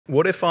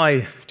What if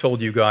I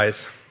told you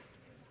guys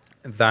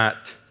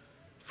that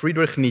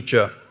Friedrich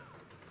Nietzsche,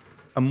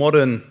 a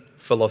modern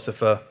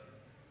philosopher,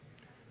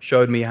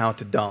 showed me how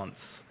to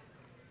dance?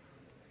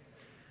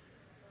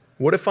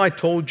 What if I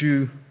told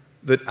you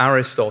that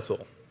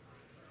Aristotle,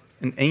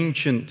 an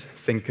ancient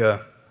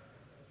thinker,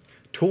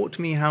 taught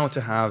me how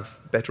to have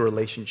better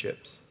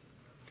relationships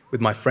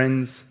with my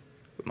friends,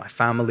 with my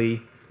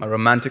family, my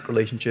romantic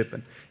relationship,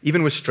 and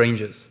even with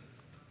strangers?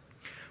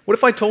 What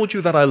if I told you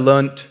that I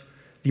learnt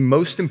the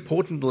most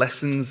important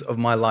lessons of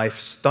my life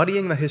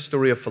studying the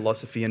history of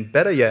philosophy, and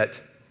better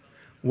yet,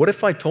 what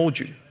if I told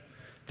you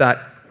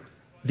that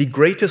the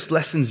greatest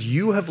lessons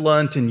you have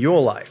learnt in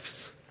your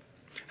lives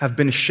have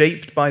been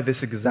shaped by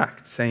this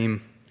exact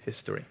same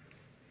history?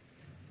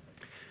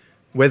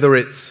 Whether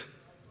it's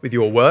with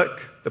your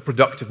work, the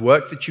productive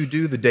work that you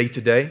do, the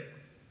day-to-day,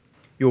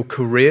 your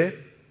career,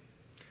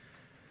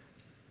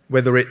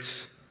 whether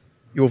it's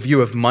your view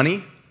of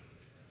money,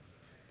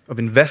 of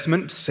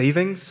investment,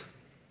 savings,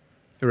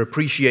 your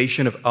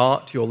appreciation of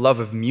art, your love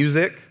of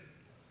music,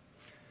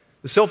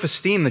 the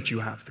self-esteem that you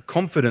have, the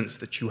confidence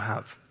that you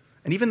have,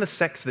 and even the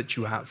sex that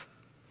you have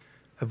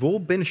all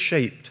been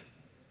shaped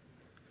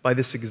by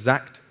this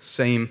exact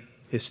same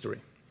history.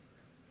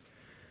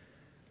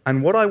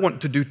 And what I want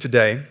to do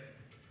today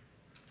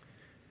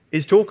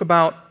is talk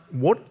about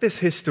what this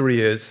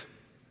history is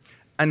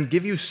and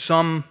give you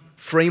some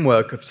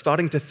framework of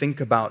starting to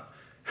think about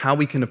how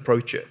we can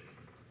approach it.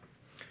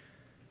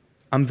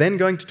 I'm then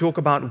going to talk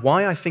about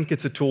why I think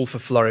it's a tool for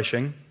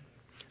flourishing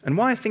and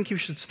why I think you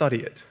should study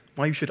it,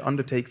 why you should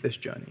undertake this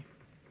journey.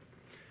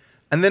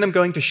 And then I'm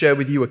going to share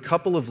with you a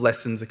couple of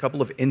lessons, a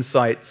couple of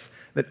insights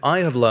that I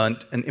have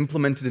learned and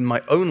implemented in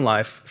my own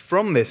life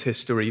from this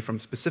history, from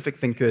specific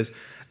thinkers,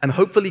 and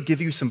hopefully give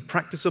you some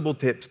practicable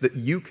tips that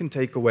you can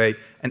take away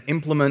and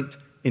implement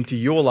into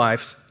your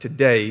lives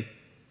today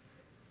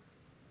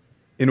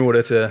in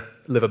order to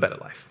live a better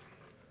life.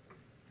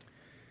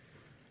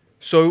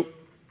 So,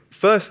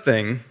 first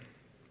thing,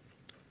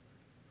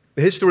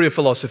 the history of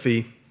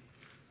philosophy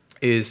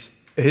is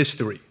a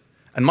history.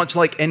 And much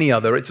like any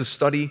other, it's a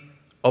study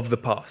of the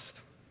past.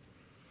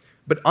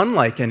 But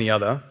unlike any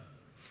other,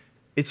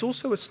 it's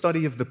also a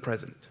study of the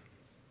present.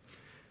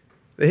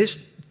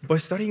 By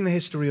studying the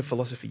history of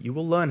philosophy, you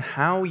will learn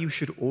how you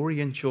should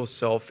orient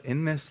yourself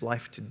in this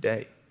life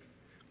today.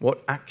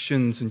 What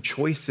actions and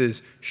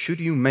choices should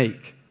you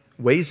make?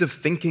 Ways of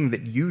thinking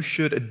that you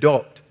should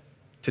adopt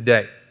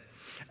today.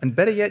 And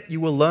better yet,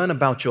 you will learn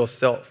about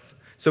yourself.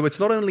 So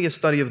it's not only a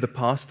study of the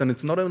past, and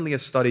it's not only a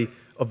study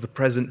of the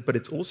present, but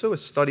it's also a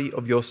study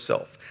of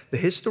yourself. The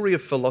history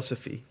of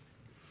philosophy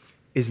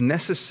is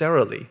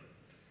necessarily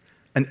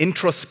an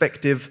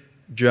introspective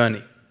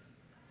journey.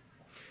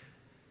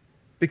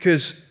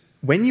 Because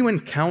when you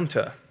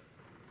encounter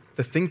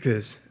the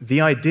thinkers, the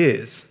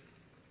ideas,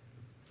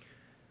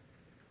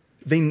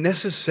 you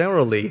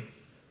necessarily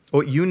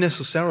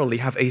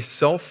have a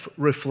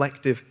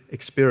self-reflective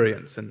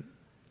experience. And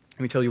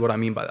let me tell you what I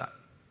mean by that.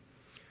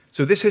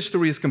 So this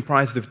history is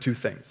comprised of two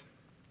things: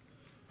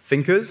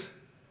 thinkers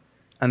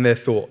and their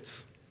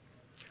thoughts.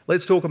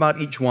 Let's talk about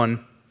each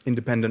one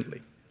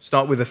independently.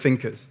 Start with the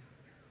thinkers.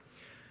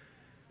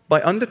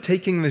 By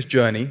undertaking this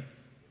journey,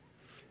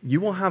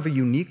 you will have a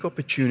unique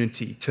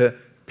opportunity to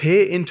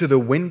peer into the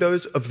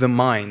windows of the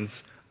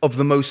minds of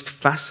the most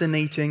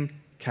fascinating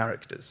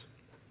characters.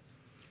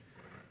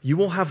 You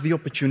will have the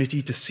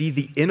opportunity to see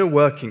the inner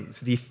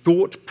workings, the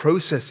thought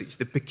processes,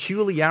 the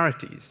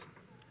peculiarities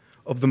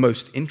of the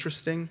most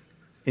interesting,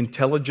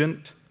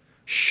 intelligent,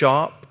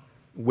 sharp,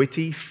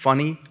 witty,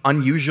 funny,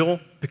 unusual,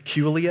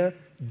 peculiar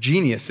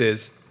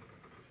geniuses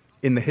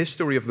in the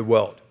history of the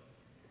world.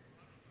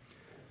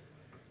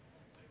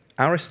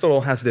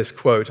 Aristotle has this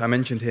quote. I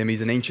mentioned him.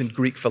 He's an ancient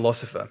Greek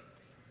philosopher.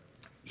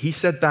 He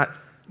said that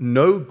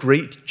no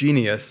great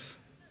genius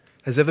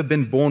has ever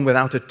been born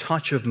without a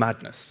touch of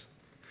madness.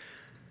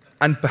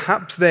 And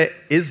perhaps there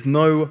is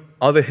no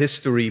other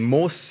history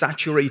more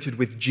saturated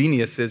with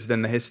geniuses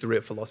than the history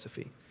of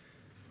philosophy.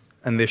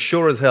 And there's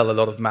sure as hell a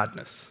lot of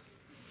madness.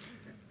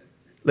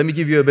 Let me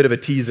give you a bit of a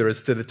teaser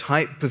as to the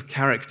type of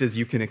characters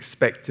you can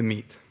expect to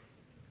meet.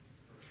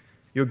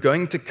 You're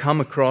going to come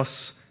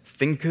across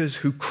thinkers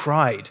who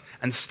cried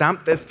and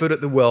stamped their foot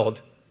at the world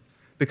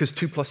because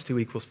 2 +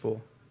 2 =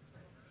 4.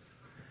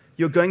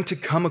 You're going to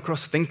come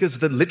across thinkers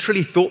that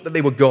literally thought that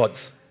they were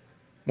gods.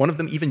 One of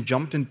them even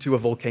jumped into a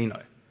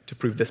volcano to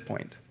prove this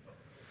point.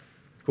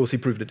 Of course, he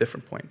proved a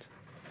different point.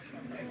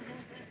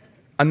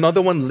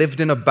 Another one lived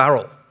in a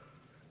barrel.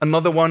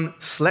 Another one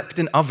slept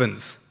in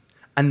ovens.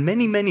 And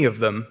many, many of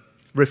them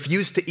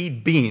refused to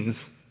eat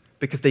beans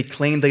because they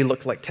claimed they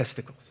looked like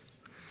testicles.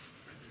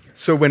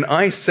 So when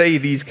I say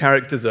these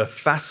characters are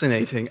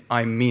fascinating,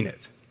 I mean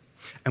it.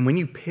 And when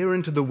you peer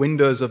into the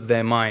windows of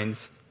their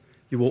minds,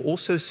 you will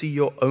also see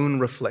your own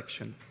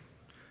reflection,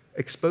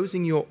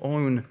 exposing your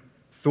own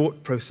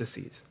thought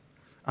processes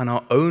and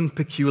our own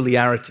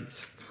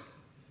peculiarities.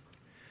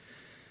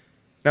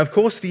 Now, of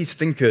course, these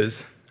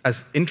thinkers,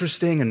 as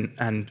interesting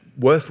and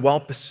worthwhile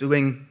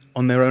pursuing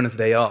on their own as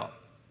they are,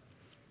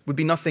 would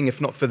be nothing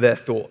if not for their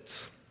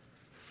thoughts.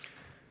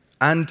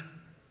 And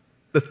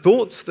the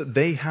thoughts that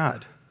they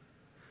had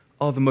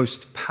are the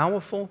most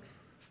powerful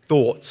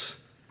thoughts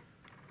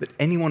that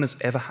anyone has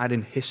ever had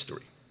in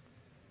history.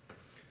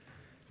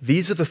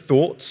 These are the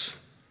thoughts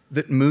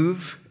that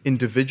move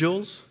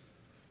individuals,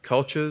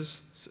 cultures,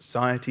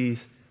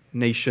 societies,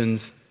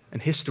 nations,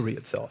 and history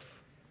itself.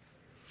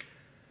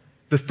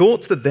 The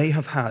thoughts that they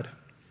have had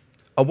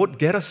are what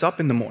get us up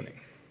in the morning.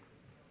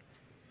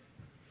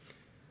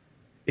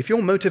 If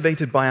you're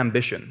motivated by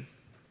ambition,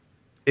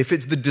 if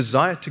it's the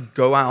desire to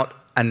go out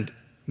and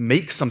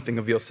make something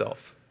of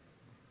yourself,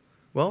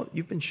 well,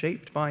 you've been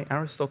shaped by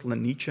Aristotle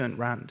and Nietzsche and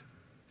Rand.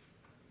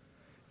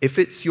 If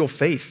it's your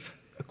faith,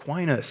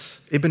 Aquinas,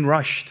 Ibn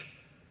Rushd.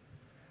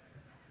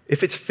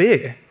 If it's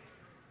fear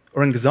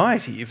or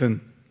anxiety,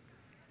 even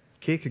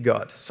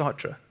Kierkegaard,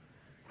 Sartre.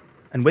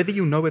 And whether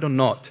you know it or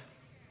not,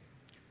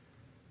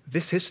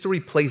 this history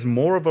plays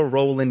more of a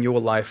role in your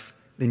life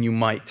than you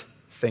might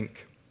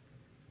think.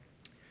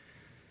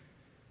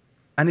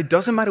 And it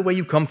doesn't matter where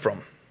you come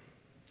from.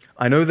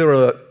 I know there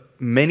are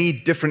many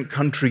different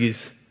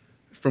countries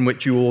from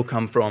which you all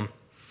come from,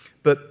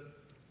 but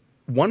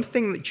one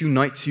thing that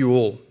unites you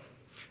all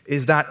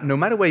is that no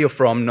matter where you're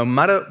from, no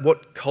matter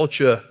what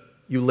culture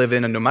you live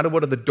in, and no matter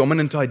what are the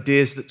dominant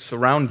ideas that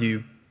surround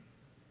you,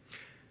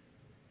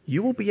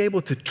 you will be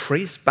able to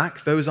trace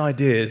back those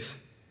ideas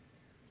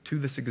to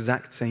this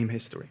exact same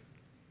history.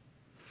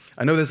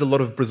 I know there's a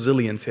lot of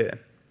Brazilians here.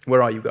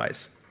 Where are you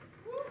guys?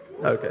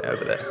 Okay,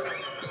 over there.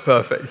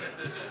 Perfect.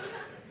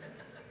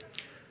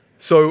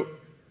 So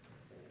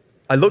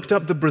I looked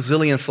up the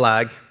Brazilian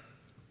flag,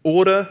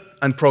 order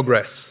and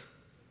progress.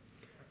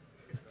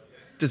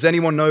 Does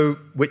anyone know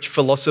which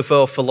philosopher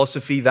or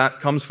philosophy that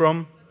comes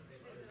from?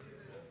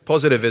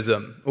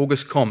 Positivism,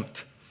 Auguste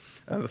Comte,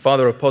 the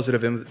father of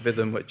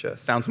positivism, which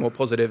sounds more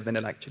positive than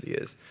it actually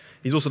is.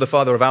 He's also the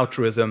father of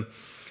altruism.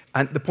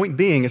 And the point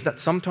being is that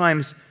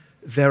sometimes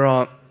there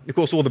are, of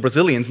course, all the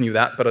Brazilians knew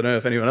that, but I don't know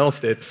if anyone else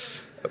did.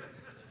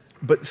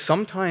 But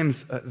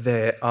sometimes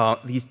there are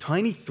these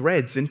tiny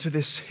threads into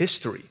this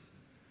history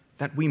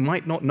that we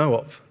might not know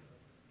of.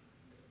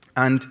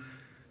 And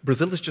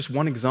Brazil is just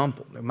one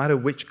example. No matter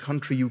which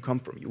country you come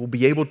from, you will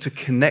be able to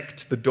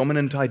connect the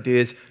dominant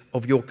ideas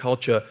of your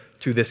culture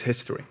to this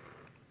history.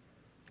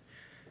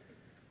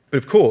 But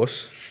of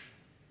course,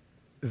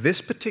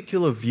 this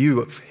particular view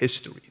of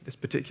history, this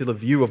particular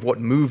view of what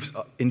moves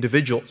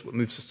individuals, what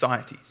moves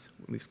societies,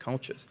 what moves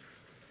cultures,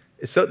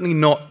 is certainly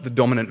not the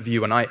dominant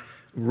view, and I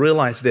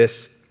realized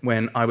this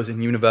when I was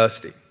in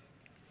university.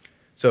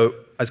 So,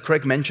 as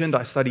Craig mentioned,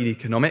 I studied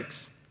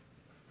economics,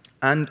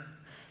 and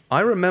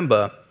I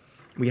remember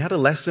we had a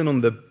lesson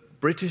on the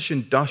British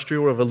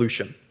Industrial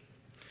Revolution,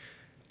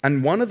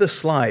 and one of the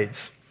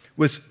slides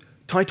was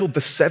titled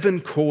The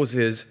 7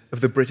 Causes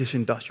of the British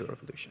Industrial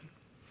Revolution.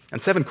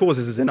 And 7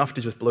 causes is enough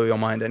to just blow your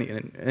mind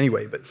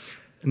anyway, but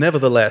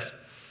nevertheless.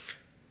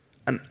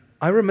 And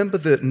I remember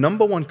the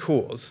number 1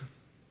 cause.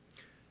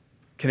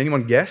 Can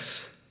anyone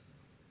guess?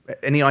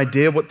 Any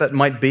idea what that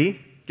might be,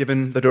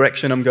 given the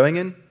direction I'm going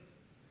in?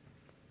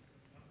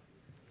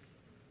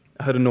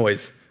 I heard a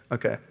noise.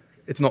 Okay,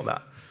 it's not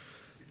that.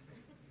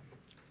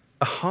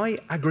 A high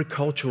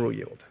agricultural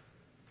yield.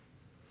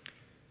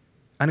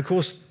 And of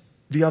course,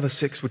 the other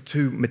 6 were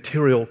 2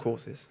 material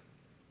causes.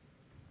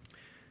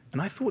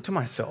 And I thought to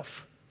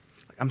myself,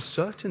 I'm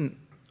certain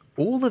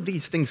all of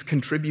these things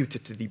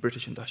contributed to the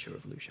British Industrial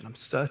Revolution. I'm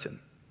certain.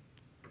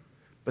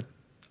 But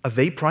are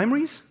they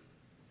primaries?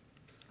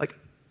 Like,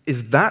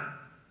 is that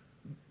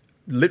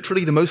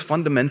literally the most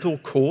fundamental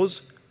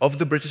cause of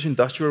the British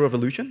Industrial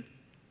Revolution?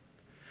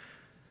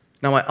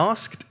 Now, I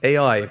asked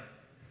AI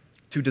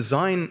to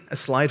design a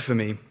slide for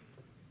me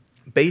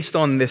based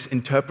on this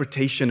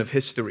interpretation of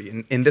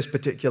history in this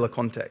particular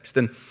context.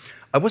 And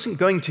I wasn't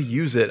going to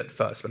use it at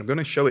first, but I'm going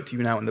to show it to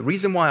you now. And the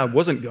reason why I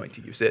wasn't going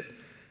to use it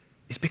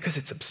is because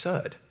it's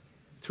absurd.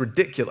 It's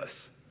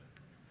ridiculous.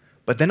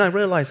 But then I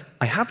realized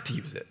I have to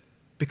use it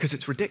because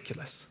it's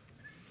ridiculous.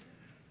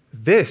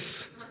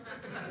 This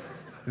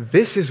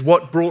is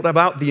what brought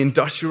about the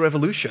Industrial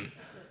Revolution.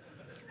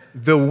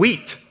 The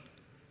wheat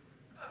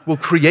will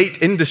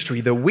create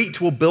industry. The wheat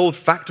will build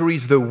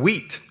factories. The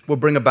wheat will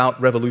bring about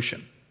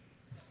revolution.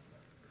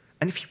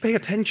 And if you pay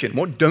attention,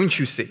 what don't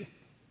you see?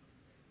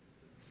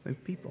 There's no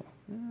people.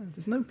 Yeah,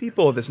 there's no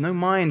people. There's no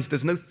minds.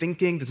 There's no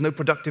thinking. There's no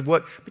productive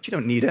work. But you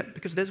don't need it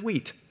because there's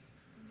wheat.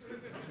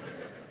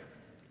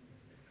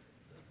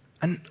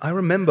 And I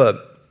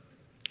remember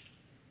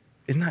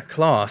in that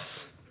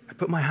class, I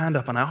put my hand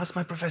up and I asked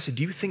my professor,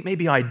 do you think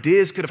maybe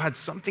ideas could have had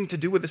something to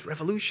do with this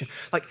revolution?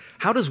 Like,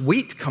 how does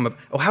wheat come about?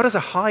 Or how does a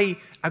high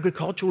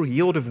agricultural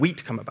yield of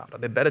wheat come about? Are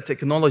there better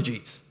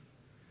technologies?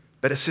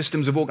 Better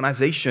systems of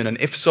organization? And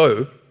if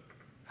so,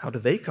 how do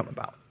they come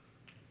about?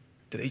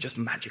 Do they just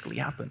magically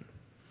happen?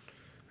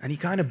 And he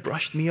kind of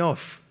brushed me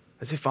off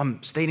as if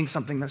I'm stating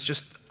something that's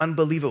just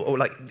unbelievable or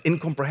like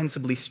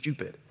incomprehensibly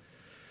stupid.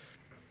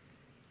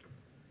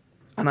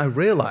 And I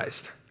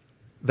realized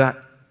that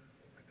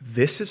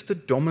this is the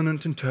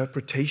dominant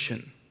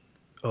interpretation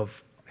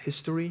of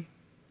history,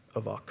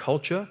 of our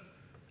culture,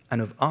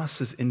 and of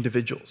us as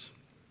individuals.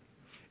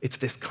 It's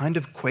this kind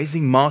of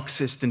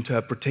quasi-Marxist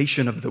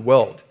interpretation of the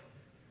world,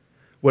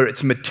 where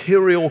it's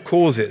material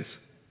causes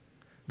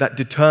that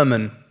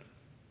determine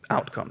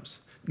outcomes.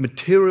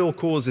 Material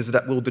causes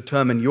that will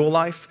determine your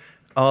life,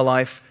 our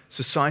life,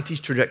 society's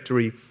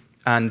trajectory,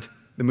 and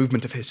the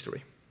movement of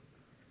history.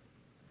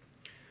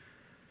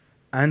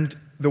 And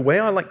the way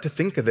I like to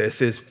think of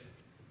this is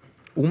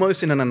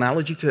almost in an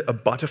analogy to a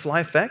butterfly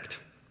effect.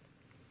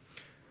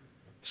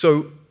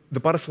 So the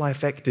butterfly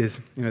effect is,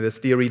 this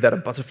theory that a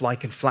butterfly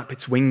can flap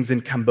its wings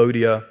in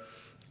Cambodia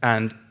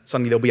and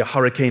suddenly there'll be a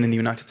hurricane in the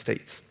United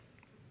States.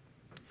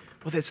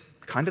 Well, there's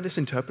kind of this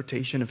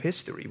interpretation of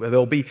history where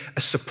there'll be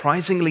a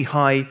surprisingly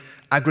high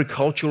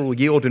agricultural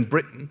yield in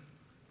Britain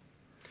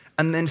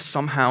and then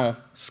somehow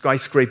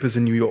skyscrapers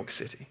in New York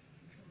City.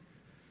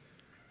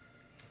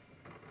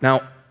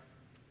 Now,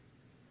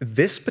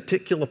 this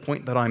particular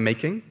point that I'm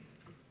making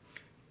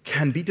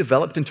can be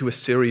developed into a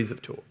series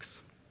of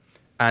talks.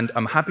 And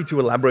I'm happy to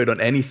elaborate on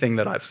anything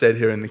that I've said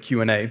here in the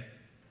Q&A.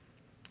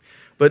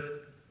 But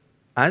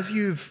as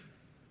you've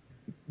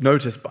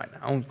noticed by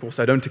now, of course,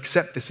 I don't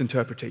accept this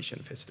interpretation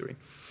of history.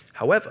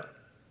 However,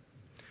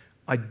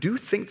 I do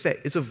think there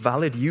is a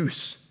valid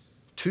use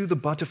to the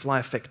butterfly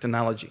effect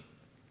analogy,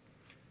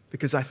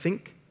 because I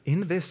think,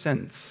 in this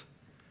sense,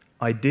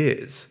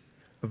 ideas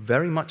are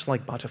very much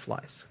like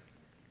butterflies.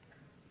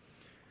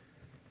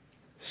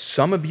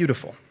 Some are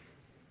beautiful.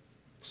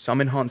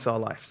 Some enhance our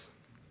lives.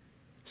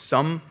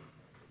 Some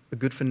are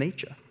good for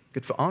nature,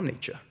 good for our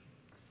nature.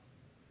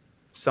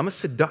 Some are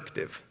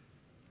seductive.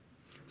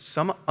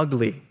 Some are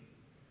ugly,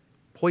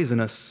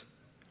 poisonous,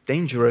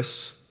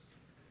 dangerous,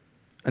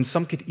 and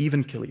some could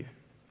even kill you.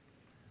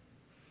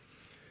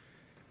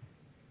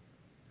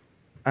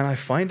 And I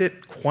find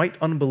it quite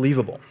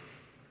unbelievable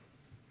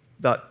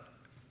that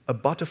a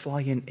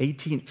butterfly in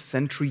 18th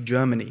century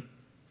Germany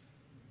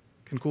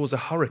can cause a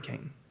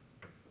hurricane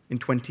in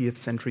 20th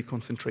century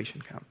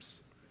concentration camps.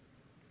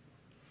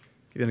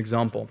 I'll give you an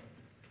example.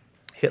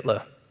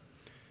 Hitler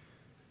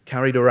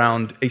carried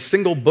around a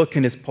single book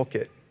in his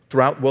pocket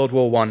throughout World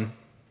War I,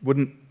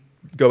 wouldn't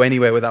go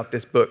anywhere without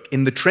this book,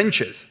 in the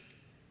trenches.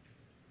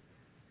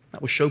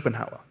 That was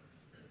Schopenhauer.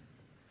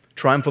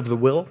 Triumph of the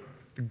Will,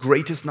 the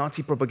greatest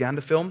Nazi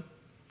propaganda film,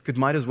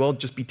 might as well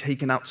just be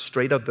taken out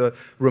straight out the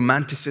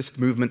Romanticist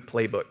movement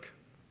playbook.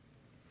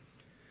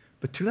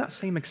 But to that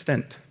same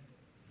extent,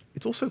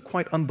 it's also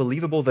quite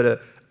unbelievable that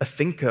a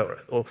thinker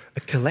or a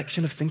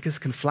collection of thinkers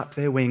can flap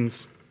their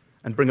wings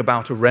and bring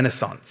about a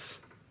renaissance.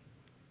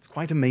 It's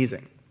quite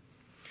amazing.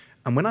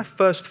 And when I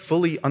first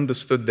fully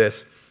understood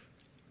this,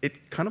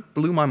 it kind of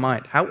blew my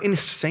mind. How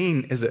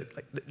insane is it?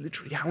 Like,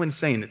 literally, how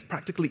insane. It's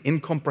practically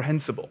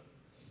incomprehensible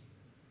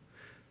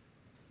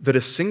that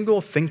a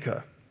single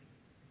thinker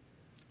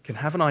can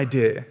have an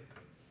idea,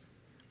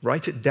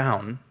 write it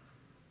down,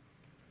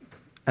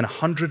 and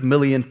 100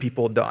 million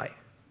people die.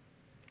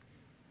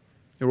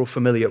 You're all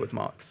familiar with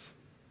Marx.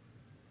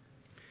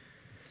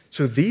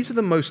 So these are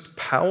the most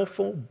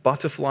powerful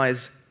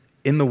butterflies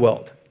in the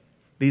world.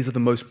 These are the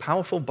most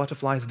powerful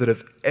butterflies that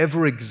have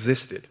ever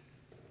existed.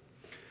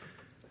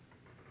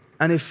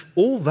 And if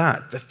all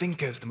that, the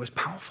thinkers, the most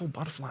powerful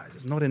butterflies,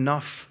 is not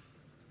enough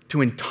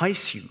to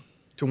entice you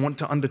to want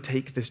to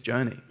undertake this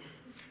journey,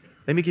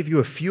 let me give you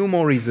a few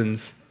more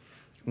reasons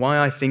why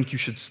I think you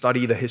should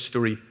study the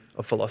history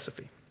of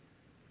philosophy.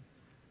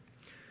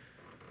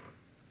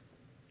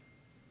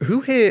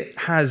 Who here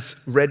has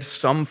read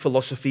some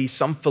philosophy,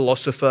 some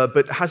philosopher,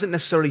 but hasn't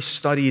necessarily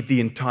studied the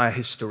entire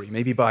history?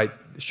 Maybe by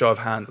show of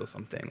hands or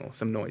something, or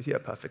some noise. Yeah,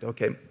 perfect.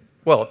 Okay.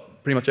 Well,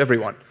 pretty much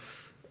everyone.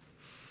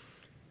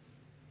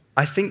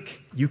 I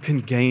think you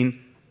can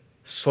gain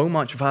so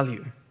much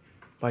value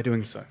by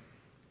doing so.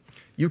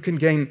 You can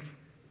gain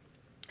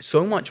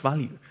so much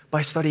value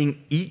by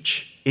studying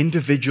each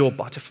individual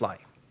butterfly,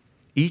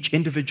 each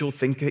individual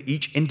thinker,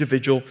 each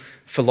individual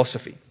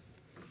philosophy.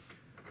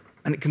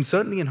 And it can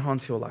certainly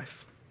enhance your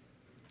life.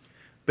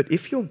 But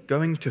if you're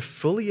going to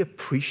fully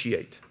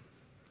appreciate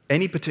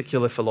any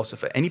particular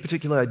philosopher, any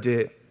particular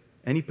idea,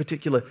 any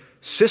particular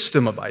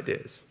system of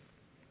ideas,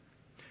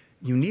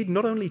 you need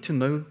not only to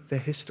know their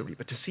history,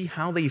 but to see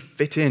how they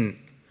fit in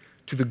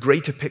to the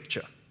greater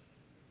picture.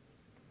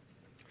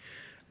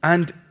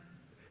 And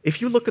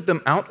if you look at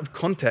them out of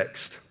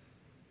context,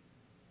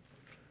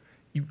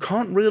 you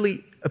can't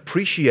really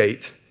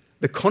appreciate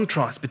the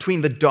contrast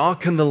between the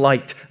dark and the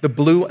light, the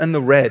blue and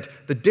the red,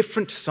 the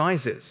different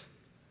sizes.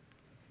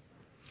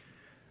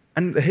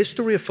 And the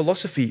history of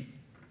philosophy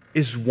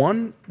is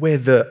one where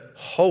the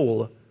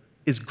whole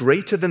is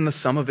greater than the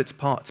sum of its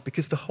parts,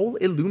 because the whole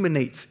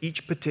illuminates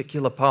each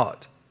particular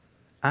part,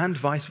 and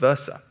vice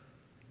versa.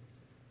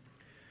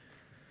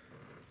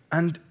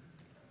 And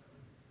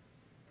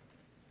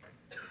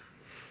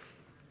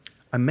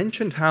I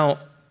mentioned how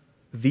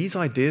these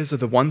ideas are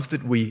the ones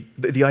that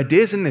the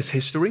ideas in this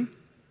history,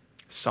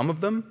 some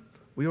of them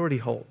we already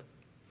hold.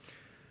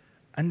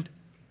 And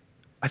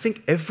I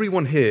think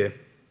everyone here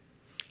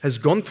has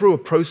gone through a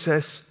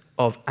process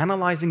of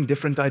analyzing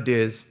different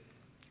ideas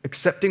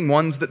accepting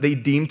ones that they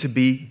deem to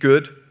be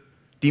good,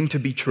 deem to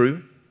be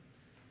true,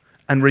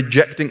 and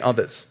rejecting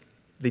others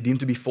they deem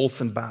to be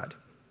false and bad.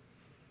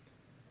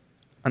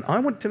 And I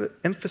want to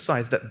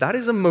emphasize that that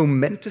is a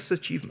momentous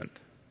achievement.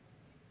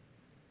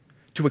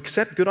 To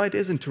accept good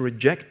ideas and to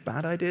reject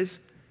bad ideas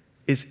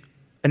is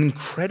an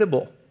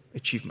incredible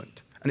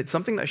achievement. And it's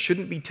something that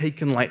shouldn't be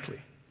taken lightly.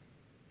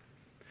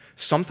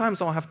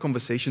 Sometimes I'll have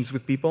conversations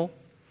with people,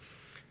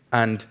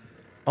 and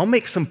I'll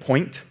make some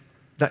point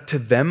that to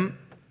them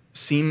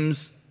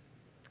seems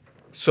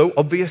so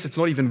obvious it's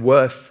not even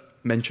worth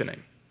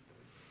mentioning.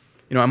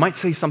 I might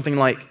say something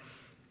like,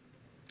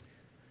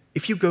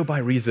 if you go by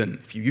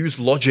reason, if you use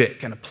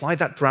logic and apply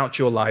that throughout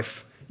your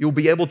life, you'll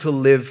be able to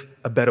live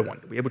a better one.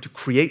 You'll be able to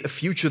create a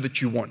future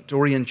that you want, to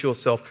orient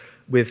yourself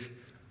with,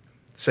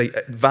 say,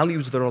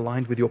 values that are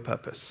aligned with your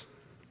purpose.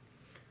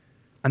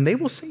 And they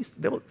will say,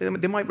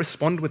 they might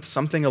respond with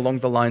something along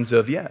the lines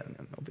of, yeah,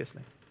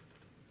 obviously.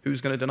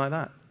 Who's going to deny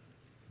that?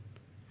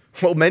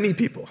 Well, many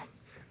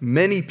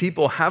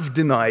people have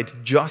denied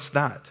just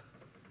that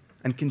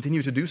and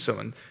continue to do so.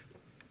 And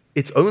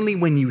it's only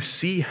when you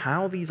see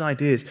how these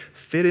ideas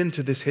fit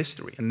into this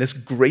history and this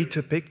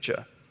greater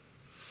picture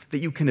that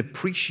you can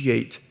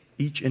appreciate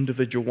each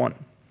individual one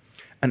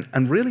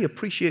and really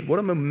appreciate what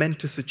a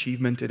momentous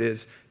achievement it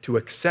is to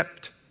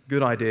accept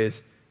good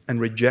ideas and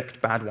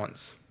reject bad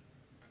ones.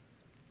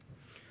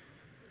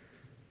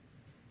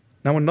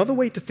 Now, another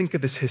way to think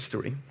of this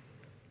history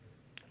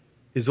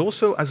is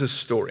also as a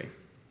story.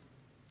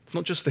 It's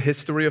not just the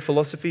history of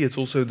philosophy, it's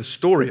also the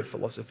story of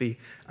philosophy,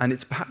 and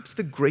it's perhaps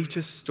the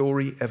greatest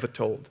story ever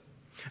told,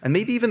 and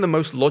maybe even the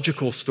most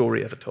logical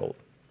story ever told.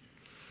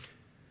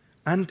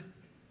 And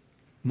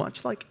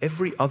much like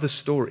every other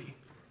story,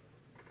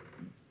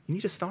 you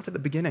need to start at the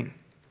beginning.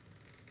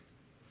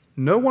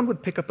 No one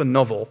would pick up a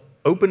novel,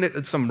 open it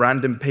at some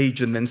random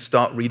page, and then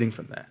start reading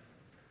from there.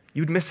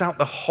 You'd miss out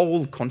the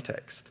whole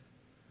context.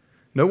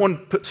 No one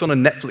puts on a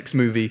Netflix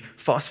movie,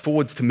 fast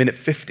forwards to minute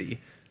 50,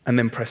 and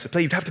then press a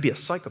play. You'd have to be a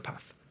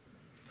psychopath.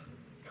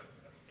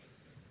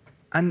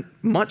 And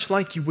much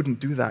like you wouldn't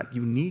do that,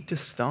 you need to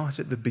start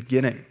at the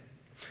beginning.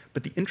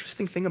 But the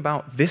interesting thing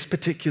about this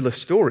particular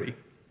story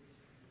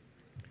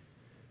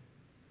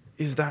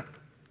is that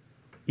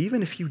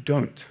even if you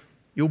don't,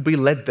 you'll be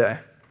led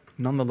there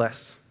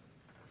nonetheless.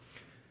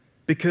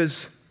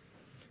 Because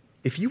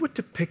if you were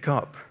to pick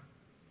up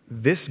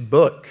this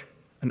book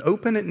and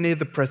open it near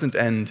the present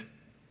end,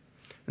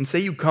 and say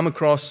you come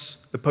across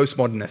the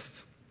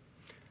postmodernists,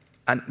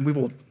 and we've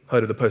all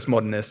heard of the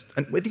postmodernists,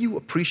 and whether you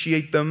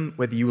appreciate them,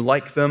 whether you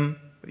like them,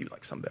 whether you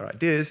like some of their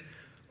ideas,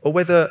 or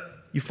whether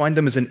you find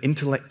them as an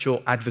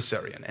intellectual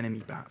adversary, an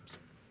enemy perhaps,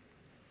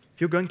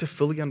 if you're going to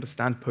fully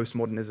understand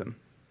postmodernism,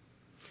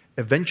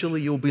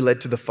 eventually you'll be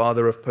led to the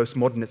father of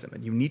postmodernism,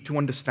 and you need to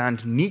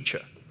understand Nietzsche.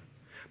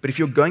 But if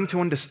you're going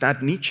to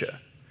understand Nietzsche,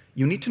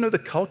 you need to know the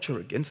culture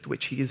against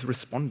which he is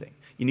responding.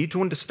 You need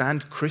to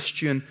understand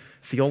Christian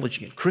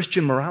theology and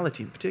Christian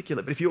morality in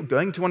particular. But if you're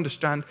going to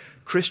understand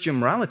Christian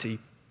morality,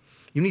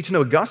 you need to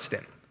know Augustine.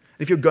 And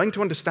if you're going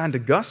to understand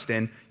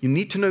Augustine, you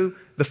need to know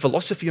the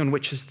philosophy on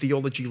which his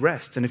theology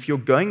rests. And if you're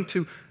going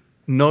to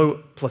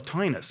know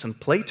Plotinus and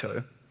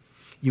Plato,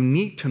 you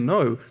need to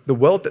know the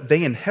world that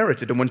they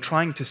inherited and when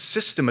trying to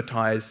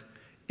systematize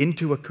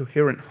into a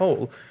coherent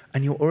whole,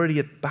 and you're already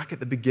back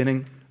at the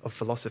beginning of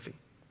philosophy.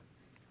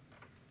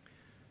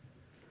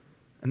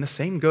 And the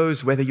same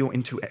goes whether you're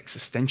into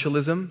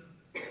existentialism,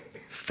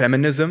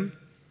 feminism,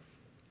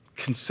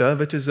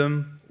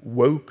 conservatism,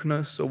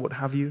 wokeness, or what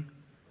have you.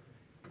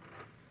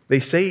 They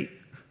say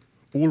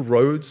all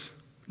roads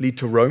lead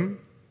to Rome.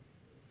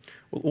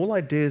 Well, all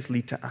ideas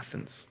lead to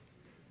Athens.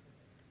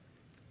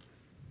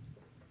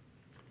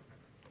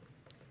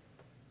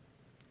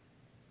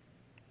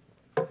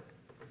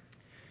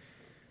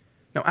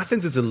 Now,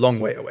 Athens is a long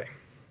way away,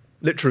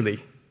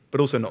 literally, but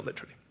also not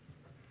literally.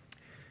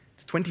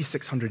 It's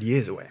 2,600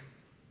 years away.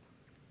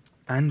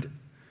 And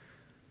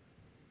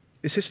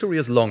this story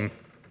is long,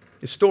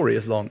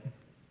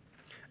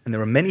 and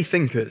there are many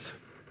thinkers,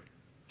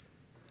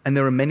 and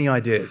there are many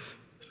ideas,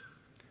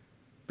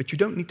 but you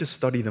don't need to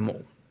study them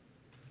all.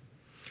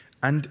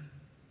 And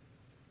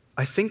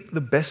I think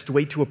the best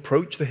way to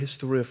approach the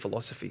history of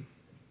philosophy,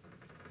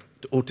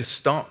 or to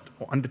start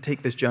or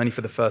undertake this journey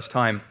for the first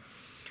time,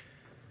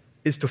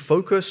 is to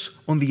focus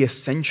on the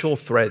essential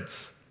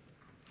threads.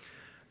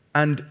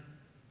 And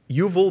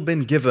you've all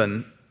been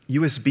given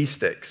USB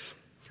sticks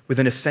with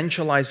an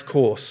essentialized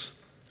course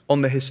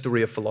on the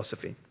history of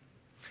philosophy.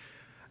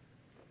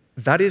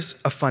 That is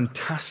a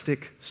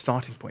fantastic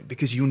starting point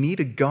because you need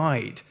a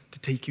guide to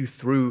take you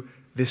through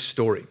this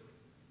story.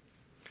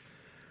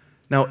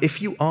 Now, if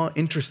you are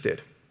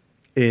interested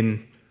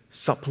in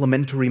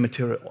supplementary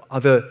material,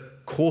 other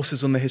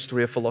courses on the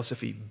history of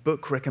philosophy,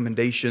 book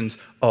recommendations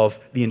of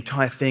the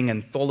entire thing,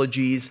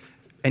 anthologies,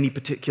 any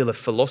particular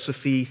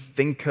philosophy,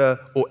 thinker,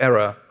 or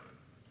era,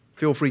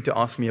 feel free to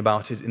ask me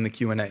about it in the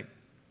Q&A.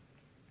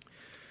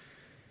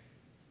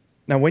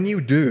 Now, when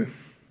you do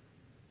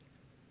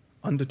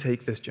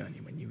undertake this journey,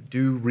 when you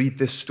do read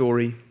this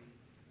story,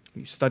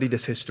 you study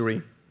this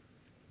history,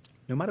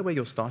 no matter where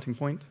your starting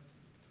point,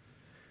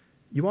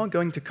 you are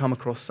going to come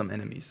across some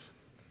enemies.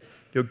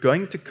 You're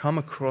going to come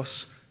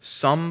across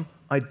some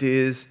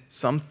ideas,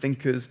 some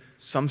thinkers,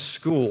 some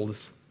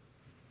schools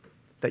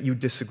that you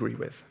disagree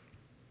with.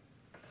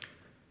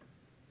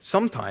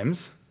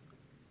 Sometimes,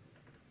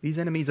 these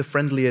enemies are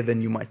friendlier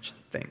than you might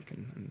think.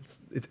 And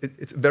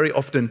it's very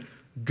often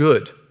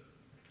good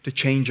to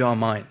change our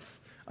minds.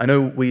 I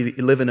know we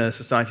live in a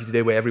society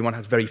today where everyone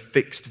has very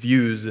fixed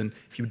views, and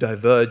if you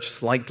diverge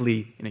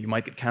slightly, you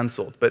might get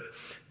cancelled. But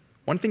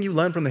one thing you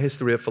learn from the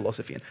history of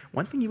philosophy, and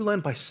one thing you learn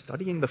by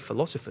studying the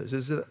philosophers,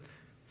 is that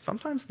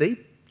sometimes they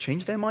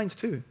change their minds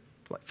too.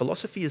 Like,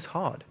 philosophy is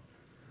hard.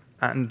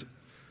 And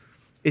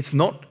it's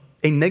not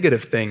a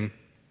negative thing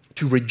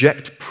to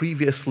reject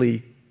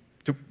previously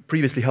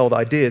held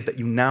ideas that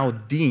you now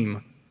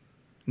deem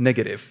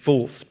negative,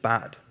 false,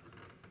 bad.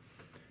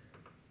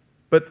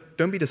 But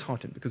don't be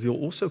disheartened, because you'll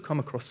also come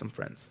across some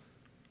friends,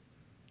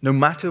 no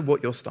matter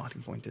what your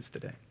starting point is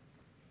today.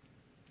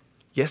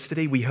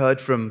 Yesterday we heard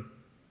from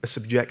a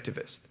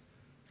subjectivist,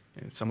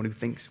 someone who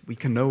thinks we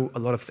can know a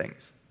lot of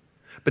things,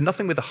 but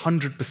nothing with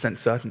 100%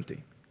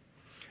 certainty.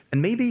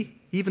 And maybe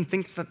even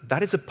thinks that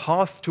that is a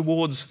path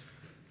towards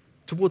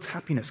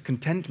happiness,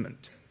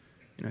 contentment.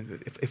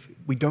 If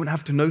we don't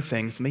have to know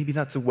things, maybe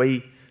that's a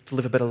way to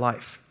live a better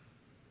life.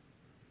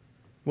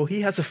 Well,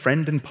 he has a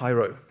friend in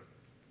Pyro.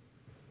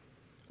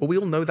 Well, we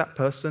all know that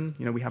person.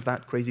 We have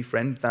that crazy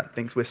friend that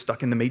thinks we're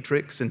stuck in the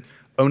Matrix and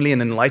only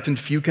an enlightened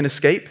few can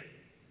escape.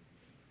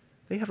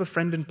 They have a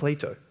friend in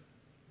Plato.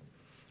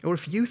 Or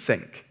if you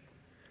think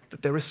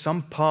that there is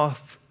some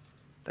path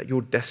that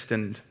you're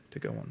destined to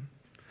go on,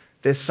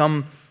 there's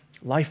some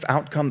life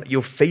outcome that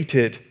you're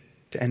fated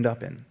to end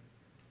up in,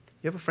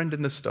 you have a friend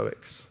in the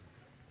Stoics.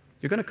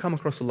 You're going to come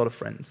across a lot of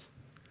friends.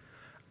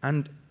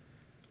 And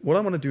what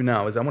I want to do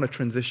now is I want to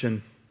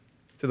transition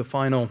to the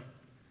final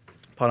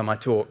part of my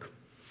talk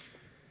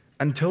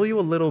and tell you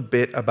a little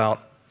bit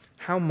about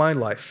how my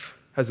life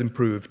has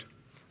improved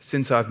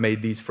since I've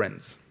made these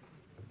friends.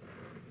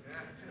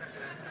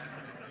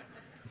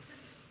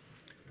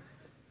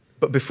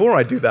 But before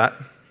I do that,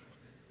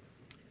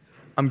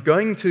 I'm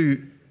going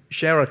to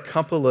share a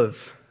couple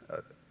of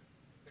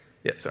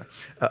a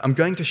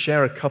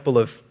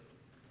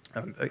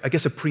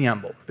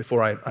preamble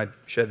before I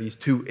share these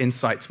two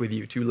insights with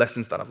you, two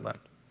lessons that I've learned.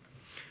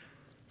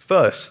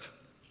 First,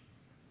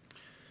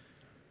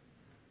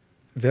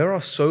 there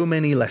are so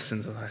many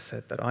lessons, as I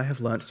said, that I have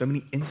learned, so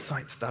many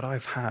insights that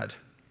I've had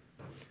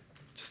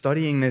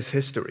studying this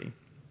history,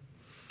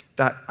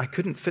 that I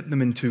couldn't fit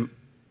them into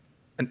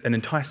an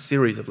entire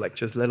series of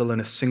lectures, let alone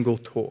a single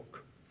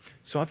talk.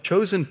 So I've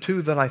chosen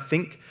two that I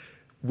think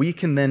we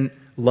can then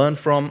learn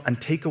from and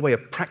take away a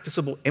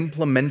practicable,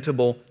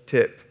 implementable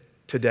tip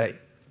today.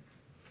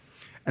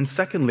 And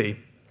secondly,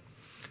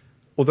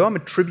 although I'm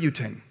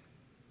attributing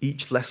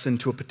each lesson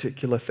to a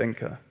particular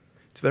thinker,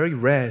 it's very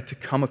rare to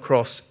come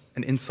across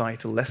an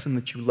insight, a lesson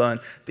that you learn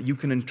that you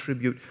can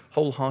attribute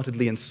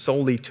wholeheartedly and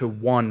solely to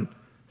one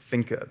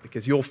thinker,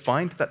 because you'll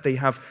find that they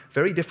have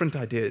very different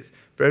ideas,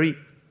 very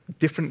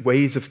different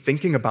ways of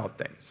thinking about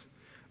things,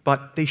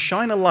 but they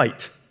shine a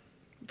light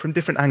from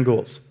different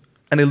angles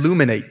and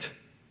illuminate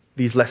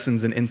these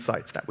lessons and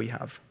insights that we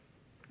have.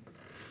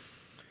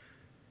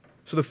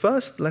 So the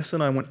first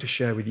lesson I want to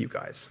share with you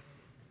guys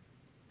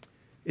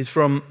is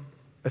from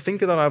a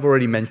thinker that I've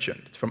already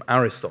mentioned. It's from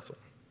Aristotle.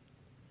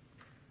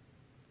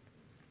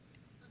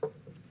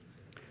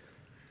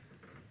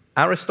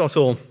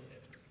 Aristotle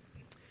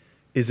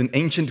is an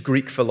ancient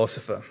Greek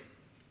philosopher.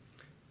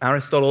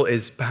 Aristotle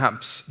is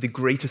perhaps the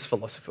greatest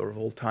philosopher of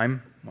all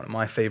time, one of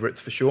my favorites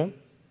for sure,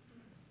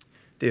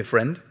 dear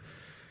friend.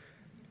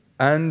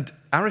 And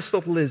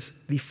Aristotle is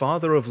the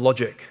father of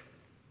logic.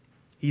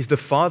 He's the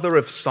father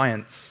of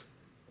science.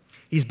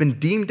 He's been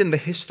deemed in the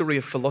history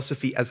of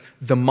philosophy as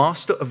the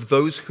master of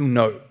those who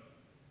know.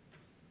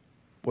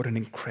 What an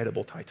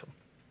incredible title.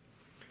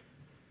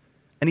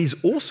 And he's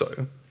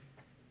also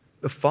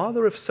the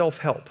father of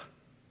self-help,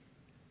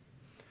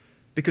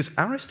 because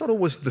Aristotle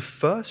was the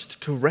first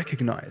to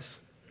recognize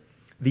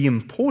the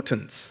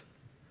importance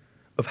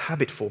of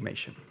habit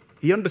formation.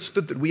 He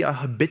understood that we are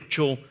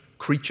habitual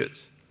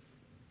creatures,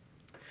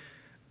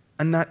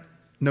 and that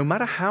no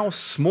matter how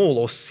small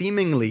or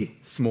seemingly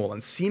small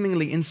and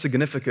seemingly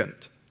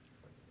insignificant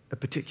a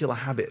particular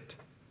habit,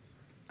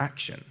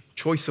 action,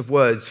 choice of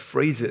words,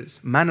 phrases,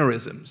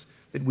 mannerisms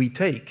that we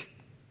take,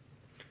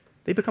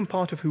 they become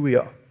part of who we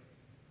are.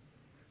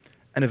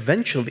 And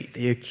eventually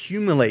they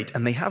accumulate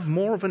and they have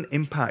more of an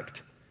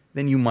impact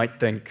than you might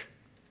think.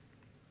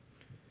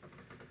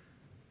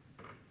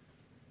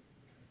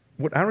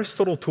 What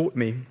Aristotle taught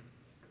me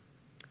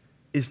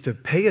is to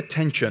pay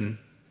attention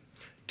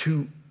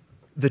to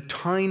the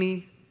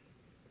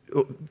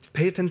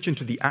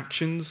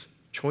actions,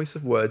 choice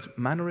of words,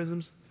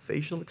 mannerisms,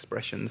 facial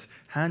expressions,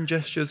 hand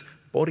gestures,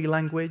 body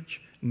language,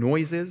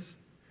 noises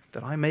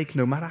that I make,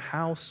 no matter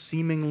how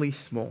seemingly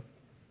small.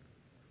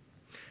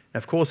 Now,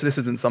 of course, this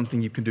isn't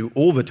something you can do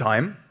all the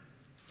time,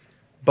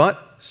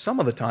 but some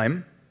of the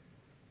time,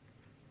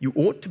 you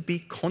ought to be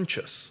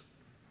conscious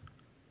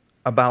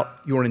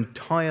about your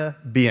entire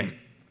being.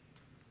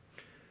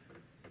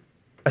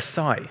 A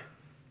sigh.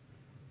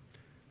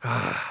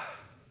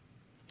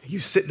 You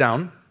sit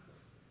down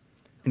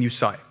and you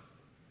sigh.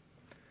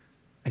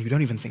 And you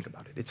don't even think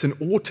about it. It's an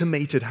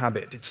automated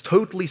habit. It's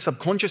totally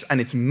subconscious and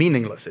it's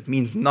meaningless. It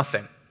means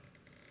nothing.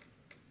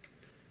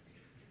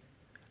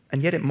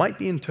 And yet it might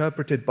be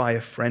interpreted by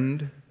a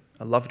friend,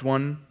 a loved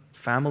one,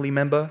 family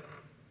member,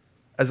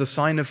 as a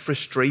sign of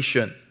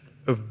frustration,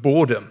 of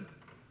boredom.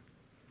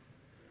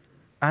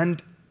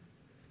 And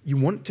you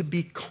want to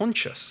be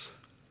conscious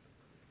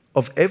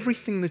of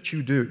everything that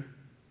you do.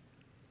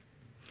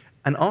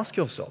 And ask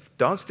yourself,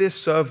 does this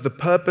serve the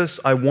purpose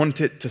I want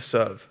it to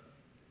serve?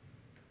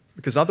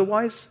 Because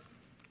otherwise,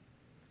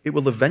 it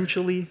will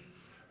eventually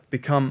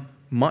become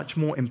much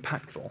more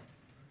impactful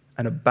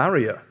and a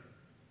barrier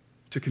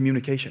to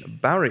communication, a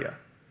barrier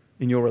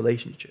in your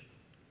relationship.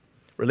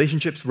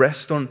 Relationships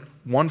rest on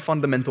one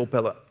fundamental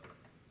pillar: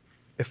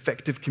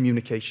 effective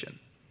communication.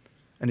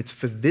 And it's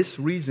for this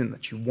reason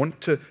that you want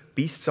to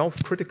be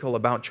self-critical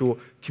about your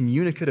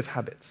communicative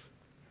habits.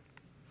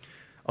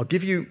 I'll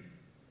give you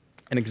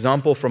an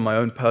example from my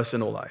own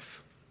personal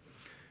life.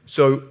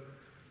 So,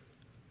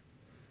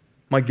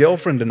 my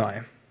girlfriend and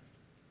I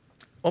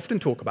often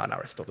talk about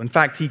Aristotle. In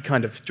fact, he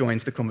kind of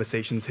joins the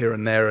conversations here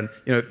and there. And,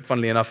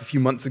 funnily enough, a few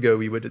months ago,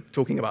 we were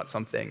talking about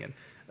something, and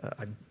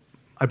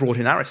I brought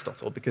in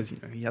Aristotle because,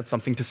 he had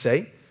something to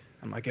say.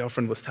 And my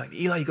girlfriend was telling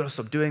me, Eli, you got to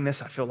stop doing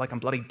this. I feel like I'm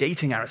bloody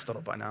dating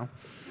Aristotle by now.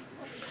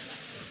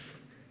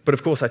 But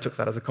of course, I took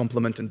that as a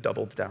compliment and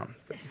doubled down.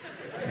 But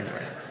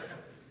anyway.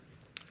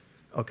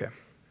 Okay.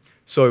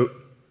 So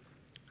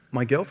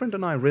my girlfriend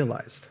and I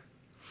realized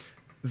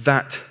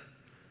that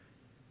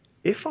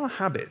if our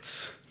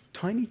habits,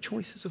 tiny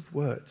choices of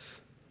words,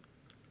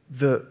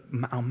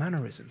 our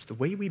mannerisms, the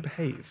way we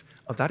behave,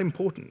 are that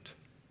important,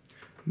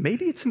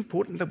 maybe it's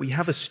important that we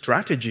have a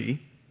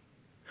strategy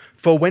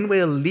for when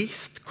we're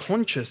least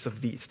conscious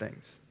of these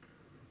things.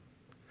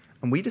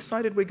 And we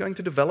decided we're going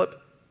to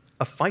develop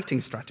a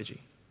fighting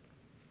strategy.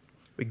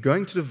 We're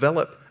going to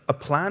develop a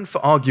plan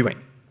for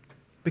arguing,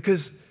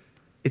 because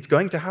it's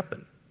going to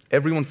happen.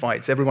 Everyone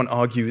fights, everyone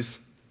argues,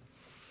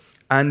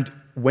 and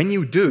when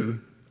you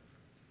do,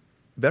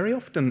 very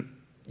often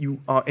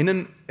you are in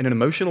an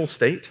emotional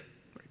state,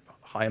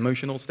 high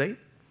emotional state,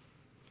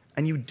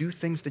 and you do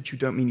things that you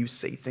don't mean, you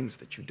say things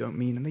that you don't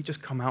mean, and they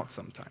just come out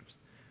sometimes.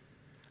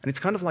 And it's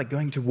kind of like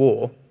going to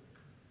war.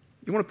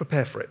 You want to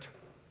prepare for it.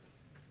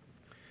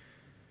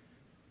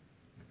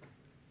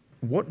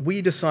 What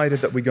we decided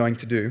that we're going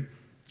to do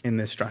in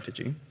this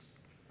strategy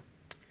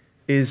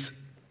is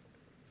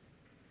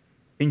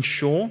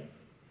ensure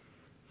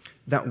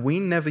that we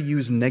never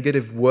use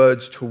negative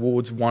words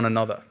towards one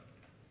another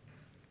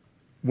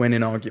when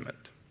in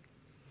argument.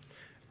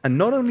 And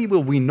not only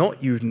will we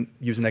not use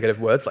negative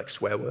words like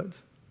swear words,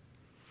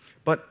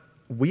 but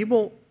we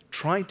will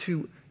try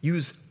to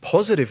use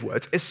positive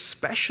words,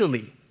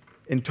 especially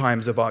in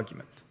times of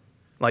argument.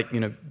 Like,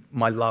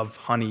 my love,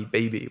 honey,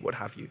 baby, what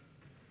have you.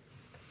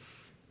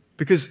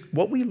 Because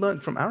what we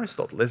learned from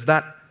Aristotle is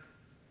that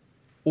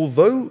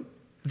although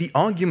the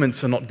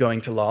arguments are not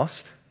going to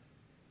last,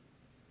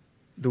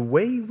 the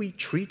way we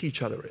treat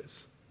each other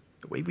is,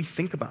 the way we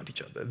think about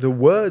each other, the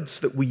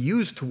words that we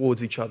use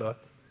towards each other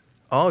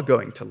are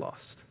going to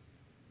last.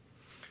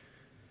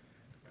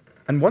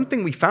 And one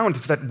thing we found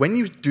is that when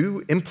you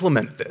do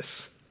implement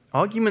this,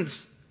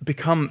 arguments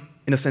become,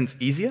 in a sense,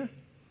 easier.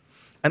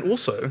 And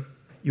also,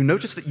 you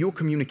notice that your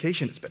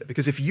communication is better.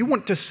 Because if you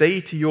want to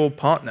say to your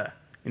partner,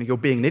 you're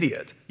being an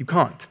idiot, you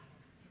can't.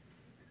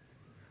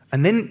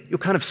 And then you're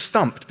kind of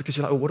stumped because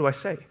you're like, oh, what do I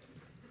say?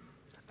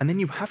 And then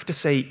you have to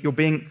say, you're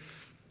being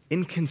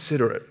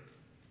inconsiderate.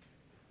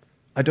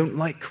 I don't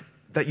like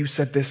that you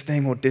said this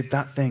thing or did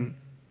that thing.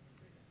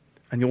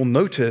 And you'll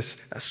notice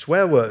that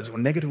swear words or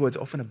negative words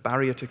are often a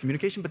barrier to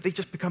communication, but they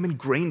just become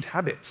ingrained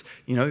habits.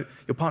 Your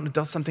partner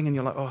does something and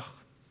you're like, oh,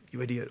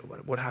 you idiot, or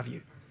what have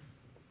you.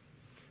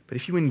 But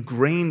if you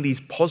ingrain these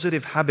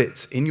positive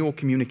habits in your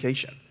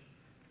communication,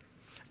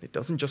 it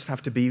doesn't just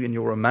have to be in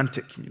your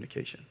romantic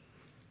communication.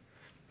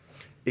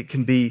 It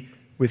can be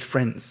with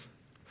friends,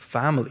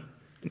 family,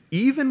 and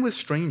even with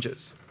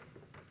strangers.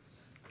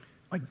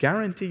 I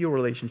guarantee your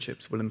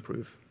relationships will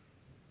improve.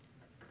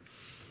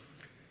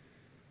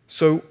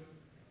 So,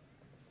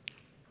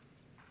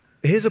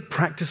 here's a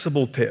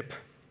practicable tip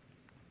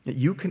that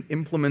you can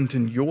implement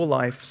in your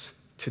lives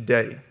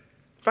today.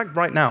 In fact,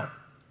 right now,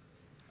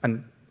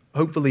 and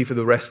hopefully for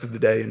the rest of the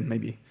day and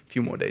maybe a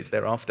few more days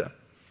thereafter.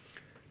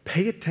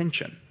 Pay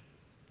attention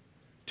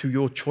to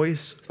your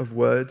choice of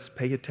words.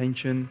 Pay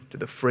attention to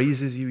the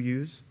phrases you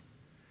use.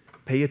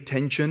 Pay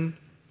attention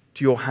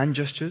to your hand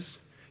gestures,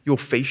 your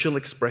facial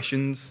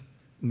expressions,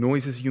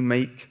 noises you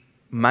make,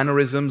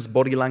 mannerisms,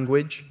 body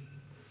language.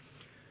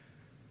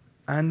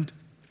 And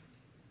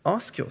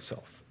ask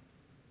yourself,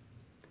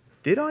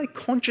 did I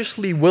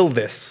consciously will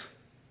this?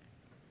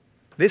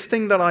 This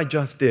thing that I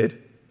just did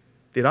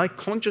I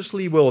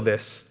consciously will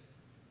this?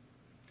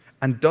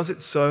 And does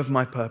it serve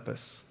my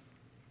purpose?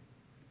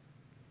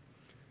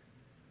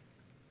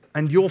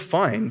 And you'll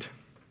find,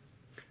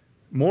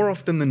 more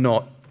often than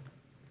not,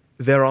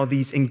 there are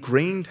these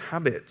ingrained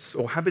habits,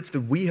 or habits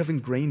that we have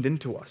ingrained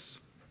into us,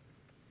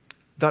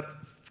 that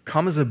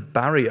come as a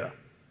barrier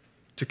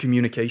to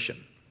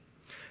communication.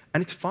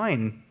 And it's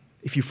fine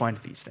if you find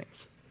these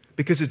things,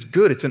 because it's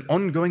good. It's an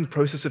ongoing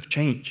process of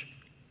change.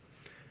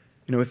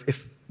 You know,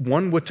 if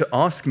one were to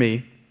ask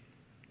me,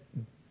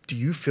 do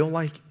you feel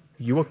like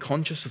you are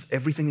conscious of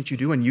everything that you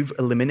do and you've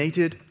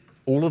eliminated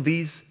all of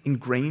these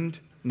ingrained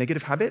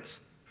negative habits?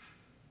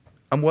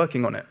 I'm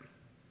working on it.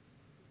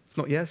 It's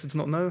not yes, it's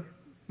not no.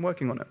 I'm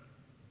working on it.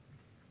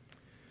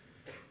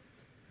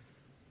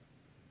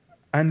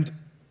 And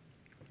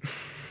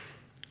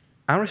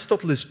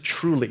Aristotle is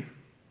truly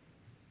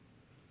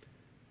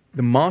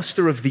the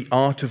master of the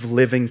art of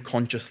living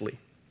consciously.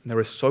 And there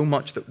is so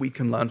much that we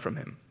can learn from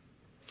him.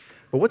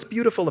 But what's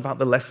beautiful about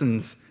the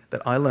lessons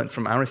that I learned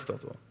from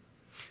Aristotle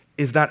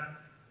is that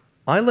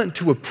I learned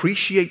to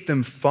appreciate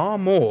them far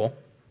more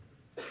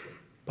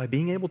by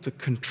being able to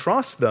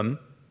contrast them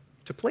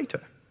to Plato.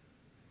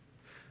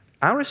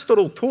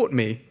 Aristotle taught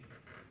me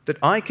that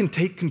I can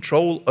take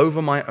control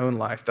over my own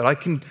life, that I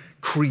can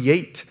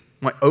create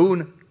my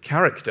own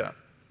character.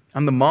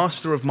 I'm the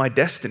master of my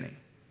destiny.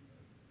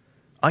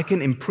 I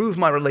can improve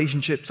my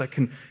relationships. I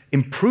can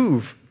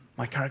improve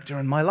my character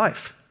and my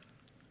life.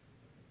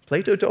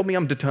 Plato told me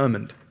I'm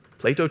determined.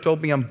 Plato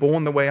told me I'm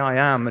born the way I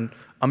am, and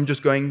I'm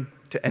just going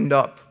to end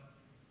up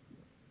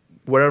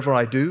wherever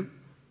I do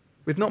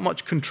with not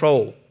much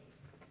control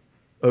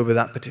over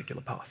that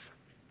particular path.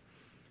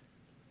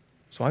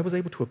 So I was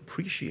able to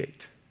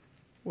appreciate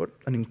what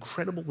an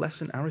incredible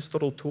lesson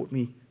Aristotle taught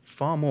me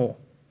far more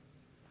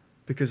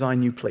because I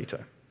knew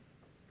Plato.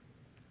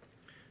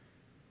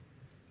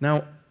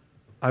 Now,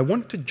 I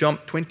want to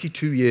jump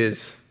 22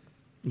 years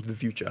into the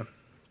future,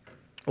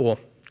 or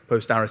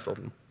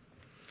post-Aristotle,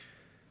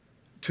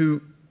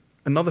 to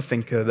another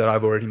thinker that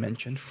I've already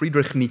mentioned,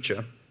 Friedrich Nietzsche.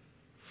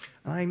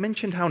 I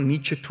mentioned how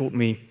Nietzsche taught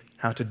me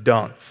how to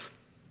dance.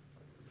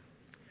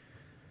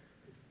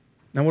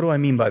 Now, what do I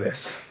mean by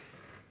this?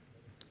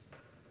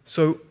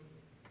 So,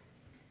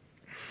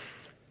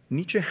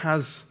 Nietzsche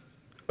has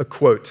a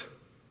quote,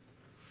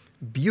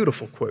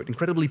 beautiful quote,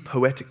 incredibly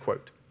poetic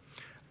quote.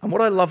 And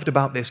what I loved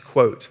about this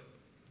quote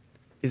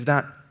is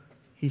that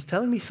he's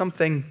telling me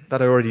something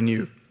that I already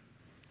knew.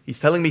 He's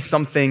telling me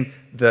something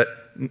that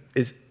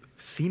is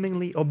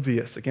seemingly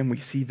obvious. Again, we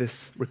see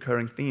this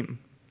recurring theme.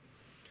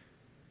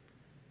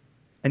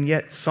 And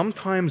yet,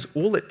 sometimes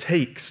all it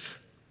takes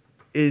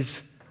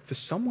is for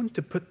someone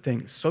to put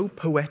things so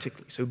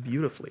poetically, so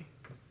beautifully,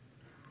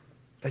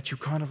 that you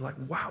kind of like,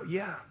 wow,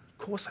 yeah, of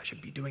course I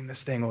should be doing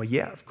this thing, or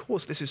yeah, of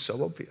course, this is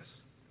so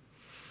obvious.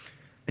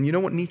 And you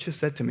know what Nietzsche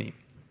said to me?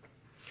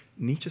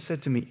 Nietzsche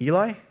said to me,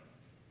 Eli,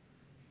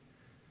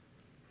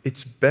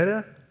 it's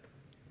better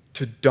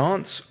to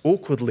dance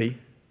awkwardly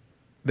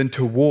than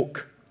to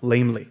walk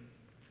lamely.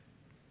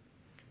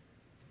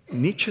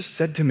 Nietzsche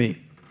said to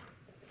me,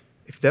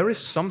 if there is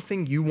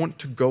something you want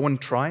to go and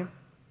try,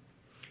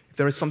 if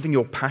there is something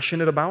you're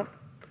passionate about,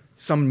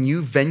 some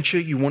new venture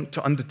you want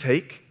to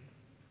undertake,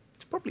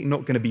 it's probably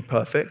not going to be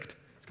perfect.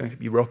 It's going to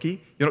be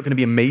rocky. You're not going to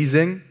be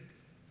amazing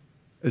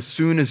as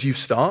soon as you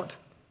start,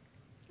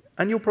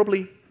 and you'll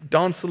probably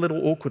dance a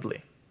little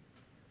awkwardly.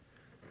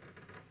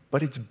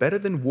 But it's better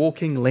than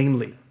walking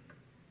lamely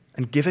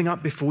and giving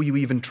up before you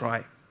even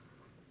try.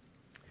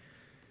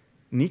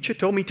 Nietzsche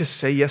told me to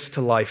say yes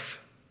to life.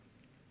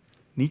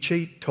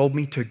 Nietzsche told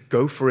me to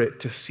go for it,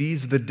 to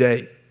seize the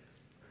day.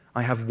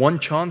 I have one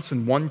chance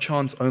and one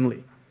chance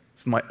only.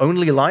 It's my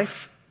only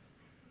life,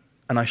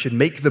 and I should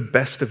make the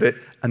best of it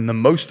and the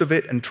most of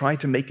it and try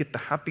to make it the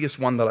happiest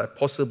one that I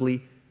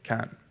possibly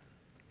can.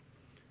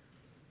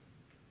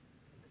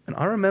 And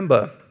I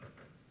remember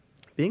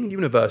being in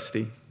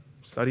university,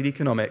 studied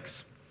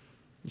economics.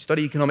 You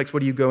study economics, what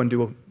do you go and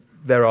do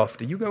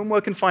thereafter? You go and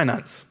work in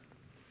finance.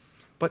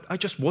 But I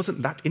just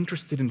wasn't that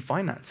interested in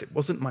finance. It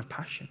wasn't my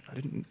passion. I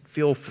didn't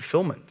feel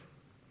fulfillment.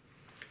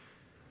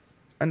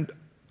 And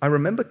I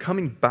remember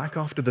coming back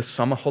after the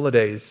summer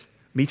holidays,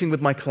 meeting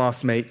with my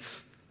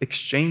classmates,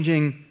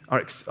 exchanging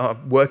our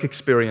work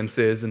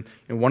experiences, and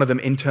one of them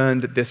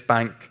interned at this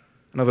bank,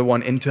 another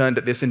one interned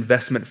at this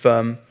investment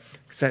firm,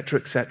 etc.,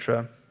 etc.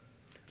 And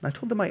I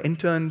told them I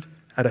interned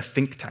at a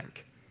think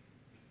tank.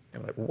 They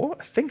were like, what?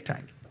 A think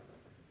tank?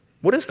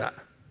 What is that?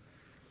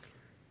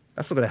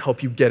 That's not going to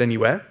help you get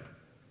anywhere.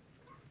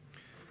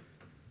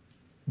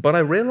 But I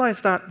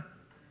realized that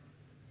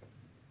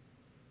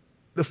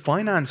the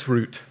finance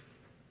route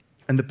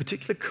and the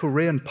particular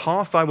career and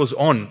path I was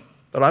on,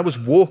 that I was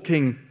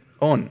walking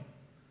on,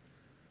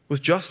 was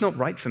just not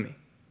right for me.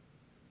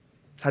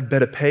 It had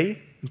better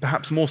pay and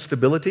perhaps more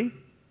stability,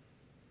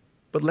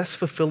 but less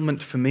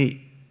fulfillment for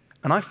me.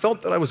 And I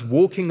felt that I was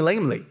walking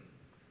lamely.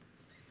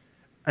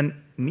 And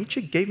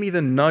Nietzsche gave me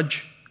the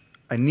nudge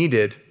I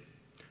needed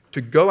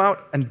to go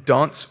out and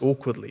dance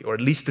awkwardly, or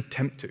at least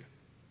attempt to.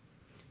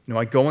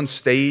 I go on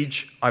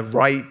stage, I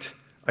write,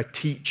 I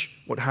teach,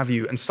 what have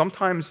you, and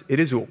sometimes it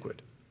is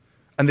awkward.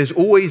 And there's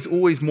always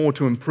more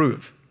to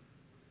improve.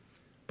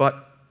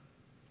 But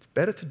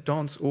better to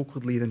dance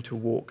awkwardly than to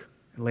walk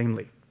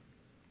lamely.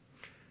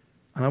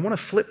 And I want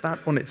to flip that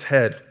on its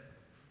head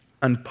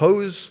and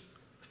pose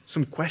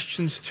some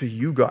questions to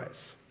you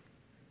guys.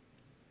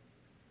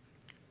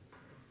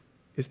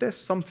 Is there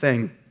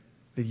something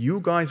that you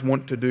guys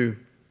want to do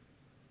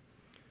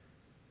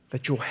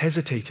that you're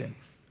hesitating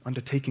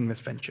undertaking this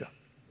venture?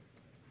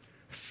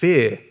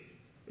 Fear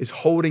is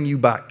holding you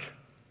back.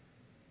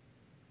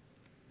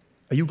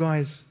 Are you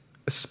guys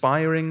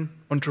aspiring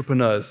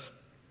entrepreneurs?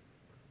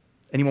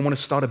 Anyone want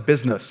to start a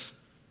business,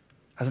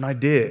 has an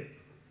idea,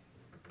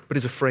 but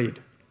is afraid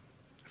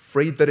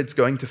that it's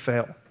going to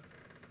fail?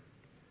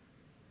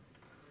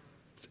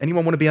 Does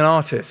anyone want to be an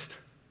artist,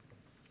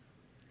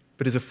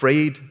 but is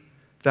afraid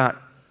that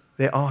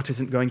their art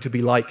isn't going to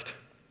be liked?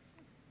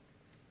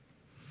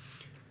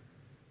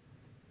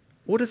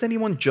 Or does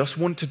anyone just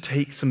want to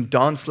take some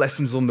dance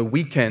lessons on the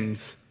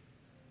weekends,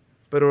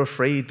 but are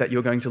afraid that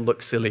you're going to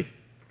look silly?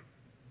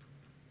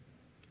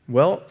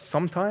 Well,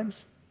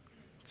 sometimes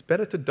it's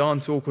better to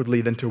dance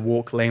awkwardly than to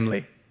walk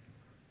lamely.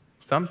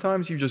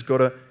 Sometimes you just got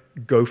to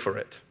go for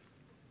it.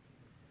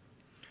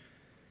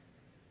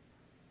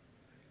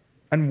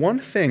 And one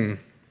thing,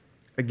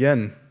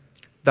 again,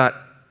 that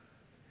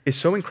is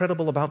so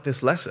incredible about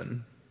this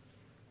lesson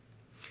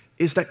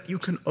is that you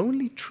can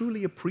only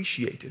truly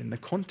appreciate it in the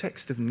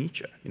context of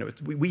Nietzsche.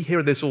 We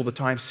hear this all the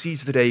time,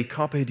 seize the day,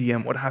 carpe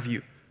diem, what have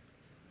you.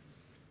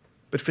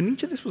 But for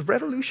Nietzsche, this was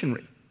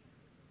revolutionary.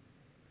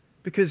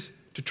 Because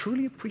to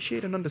truly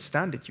appreciate and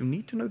understand it, you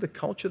need to know the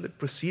culture that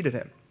preceded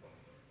him.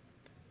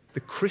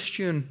 The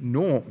Christian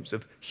norms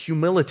of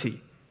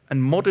humility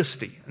and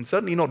modesty, and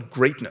certainly not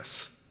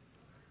greatness.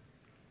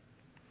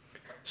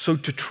 So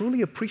to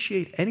truly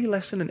appreciate any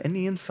lesson and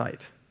any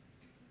insight,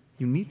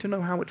 you need to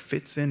know how it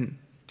fits in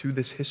to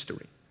this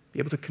history, be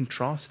able to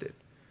contrast it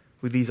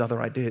with these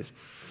other ideas.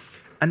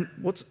 And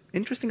what's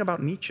interesting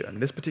about Nietzsche in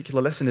this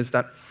particular lesson is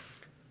that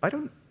I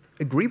don't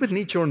agree with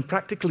Nietzsche on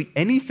practically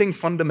anything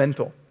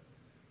fundamental.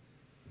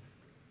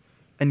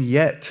 And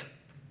yet,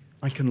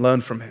 I can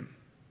learn from him.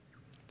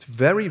 It's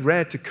very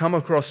rare to come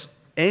across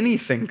any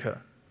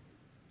thinker,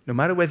 no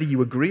matter whether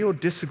you agree or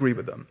disagree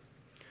with them,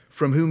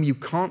 from whom you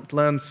can't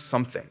learn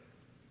something.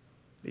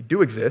 They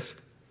do exist.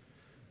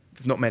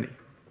 There's not many.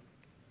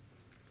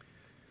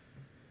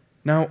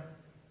 Now,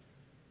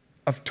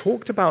 I've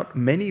talked about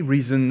many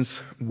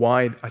reasons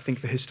why I think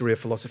the history of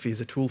philosophy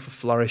is a tool for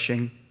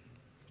flourishing.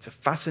 It's a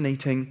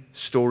fascinating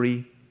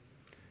story.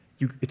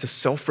 It's a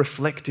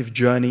self-reflective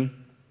journey.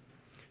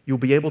 You'll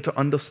be able to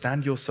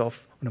understand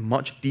yourself on a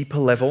much deeper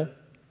level.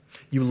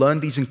 You learn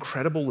these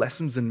incredible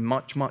lessons and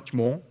much, much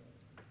more.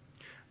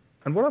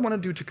 And what I want to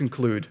do to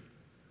conclude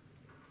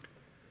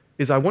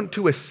is I want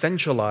to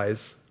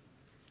essentialize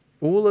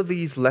all of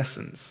these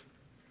lessons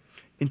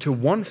into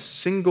one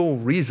single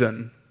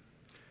reason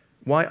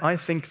why I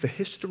think the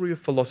history of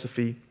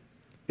philosophy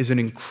is an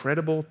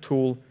incredible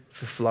tool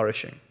for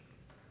flourishing.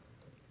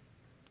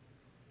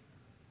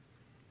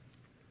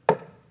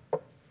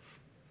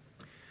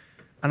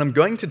 And I'm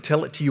going to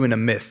tell it to you in a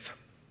myth,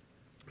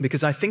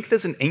 because I think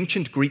there's an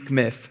ancient Greek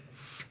myth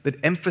that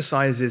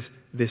emphasizes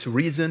this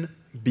reason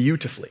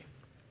beautifully.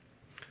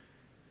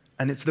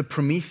 And it's the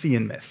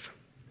Promethean myth.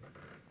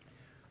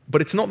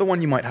 But it's not the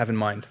one you might have in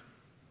mind.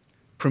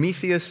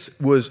 Prometheus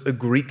was a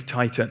Greek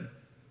titan.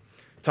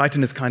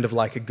 Titan is kind of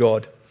like a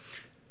god.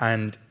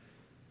 And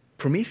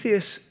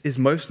Prometheus is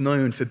most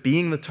known for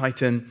being the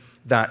titan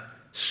that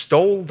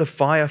stole the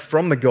fire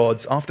from the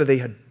gods after they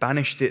had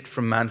banished it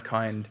from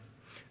mankind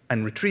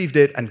and retrieved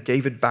it and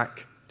gave it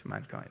back to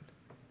mankind.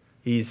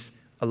 He's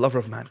a lover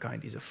of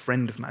mankind. He's a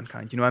friend of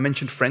mankind. I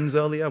mentioned friends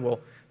earlier.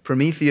 Well,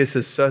 Prometheus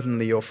is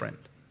certainly your friend.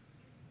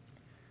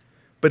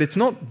 But it's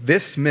not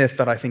this myth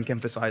that I think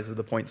emphasizes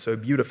the point so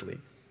beautifully.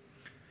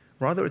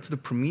 Rather, it's the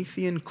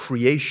Promethean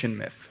creation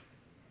myth.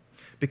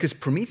 Because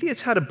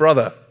Prometheus had a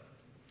brother.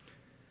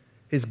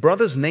 His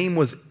brother's name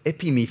was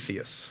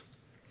Epimetheus.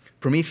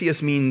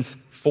 Prometheus means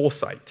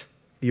foresight,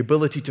 the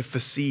ability to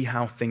foresee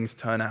how things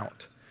turn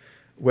out.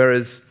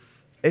 Whereas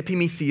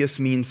Epimetheus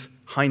means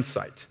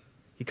hindsight.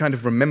 He kind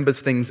of remembers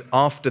things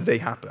after they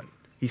happen.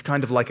 He's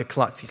kind of like a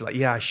klutz. He's like,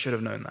 yeah, I should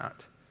have known that.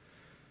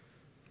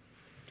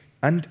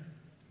 And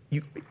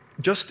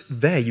just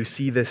there you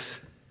see this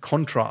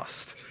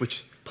contrast,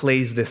 which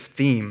plays this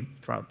theme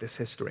throughout this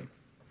history.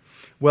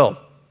 Well,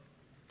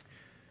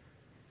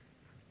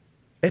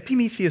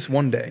 Epimetheus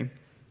one day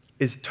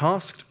is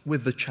tasked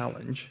with the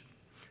challenge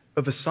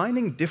of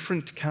assigning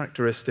different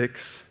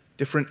characteristics,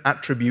 different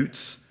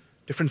attributes,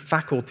 different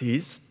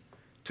faculties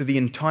to the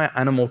entire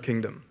animal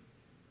kingdom.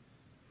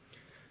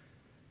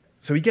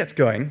 So he gets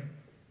going,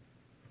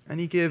 and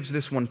he gives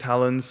this one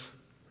talons,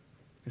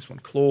 this one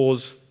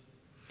claws,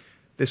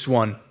 this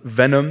one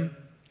venom,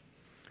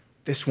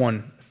 this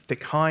one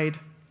thick hide,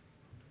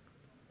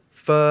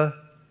 fur,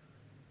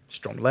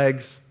 strong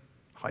legs,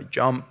 high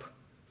jump,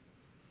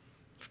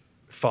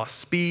 fast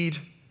speed,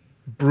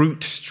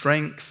 brute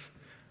strength,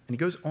 and he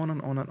goes on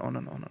and on and on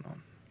and on and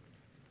on.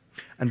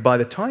 And by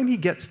the time he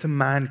gets to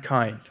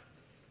mankind,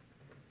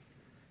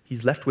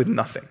 he's left with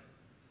nothing.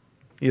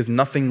 He has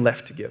nothing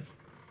left to give.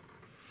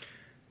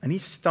 And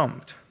he's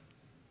stumped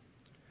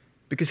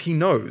because he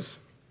knows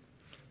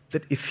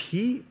that if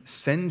he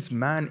sends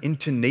man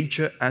into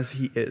nature as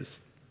he is,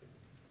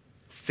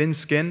 thin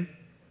skin,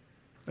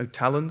 no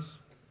talons,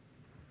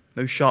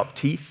 no sharp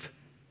teeth,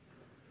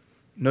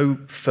 no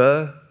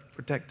fur to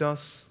protect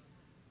us,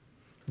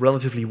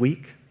 relatively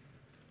weak,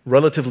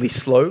 relatively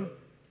slow,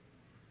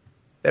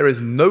 there is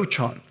no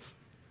chance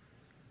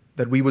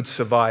that we would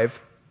survive,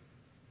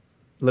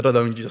 let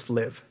alone just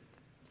live.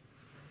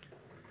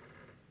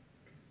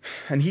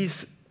 And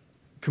he's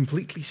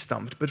completely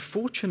stumped. But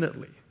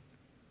fortunately,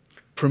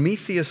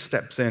 Prometheus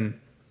steps in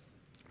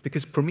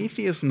because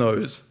Prometheus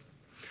knows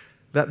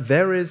that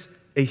there is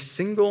a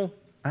single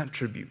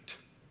attribute,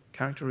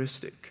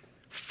 characteristic,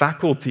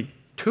 faculty,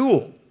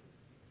 tool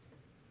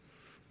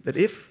that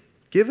if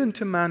given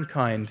to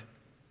mankind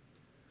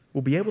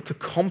will be able to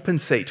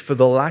compensate for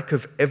the lack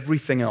of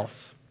everything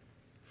else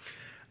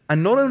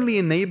and not only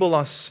enable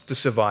us to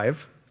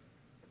survive,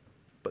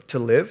 but to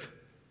live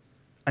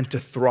and to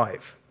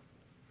thrive.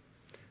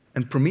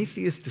 And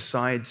Prometheus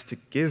decides to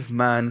give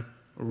man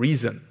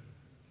reason.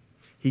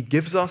 He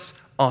gives us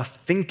our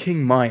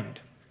thinking mind,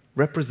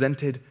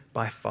 represented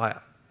by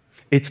fire.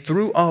 It's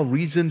through our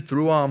reason,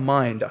 through our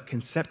mind, our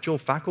conceptual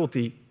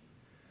faculty,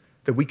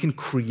 that we can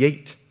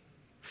create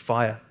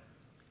fire,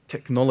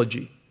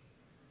 technology,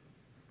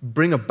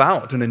 bring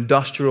about an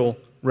industrial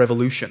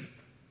revolution.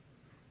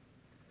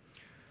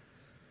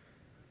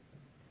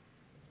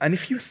 And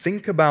if you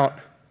think about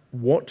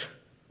what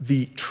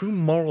the true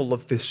moral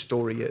of this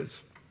story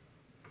is,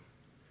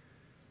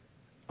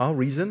 our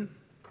reason,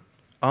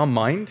 our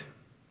mind,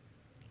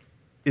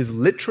 is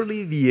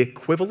literally the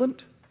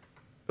equivalent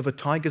of a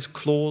tiger's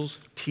claws,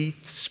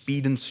 teeth,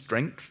 speed and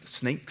strength,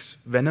 snake's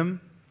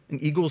venom, an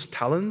eagle's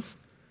talons.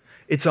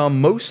 It's our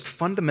most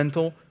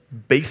fundamental,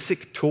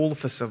 basic tool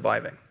for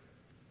surviving.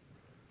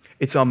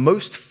 It's our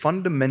most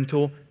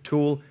fundamental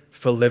tool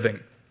for living.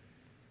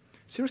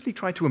 Seriously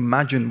try to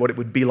imagine what it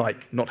would be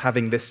like not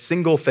having this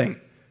single thing.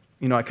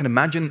 You know, I can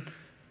imagine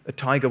a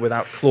tiger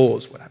without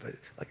claws, whatever,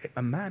 like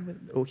a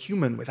man or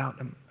human without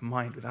a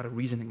mind, without a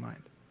reasoning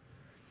mind.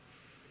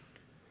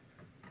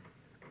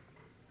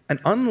 And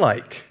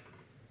unlike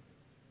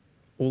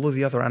all of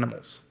the other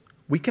animals,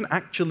 we can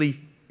actually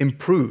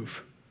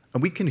improve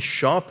and we can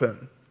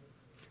sharpen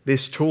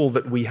this tool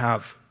that we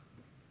have.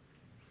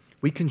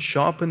 We can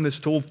sharpen this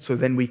tool so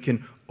then we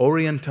can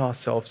orient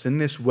ourselves in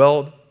this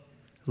world,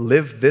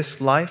 live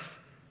this life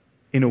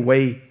in a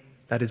way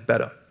that is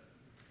better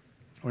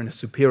or in a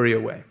superior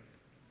way.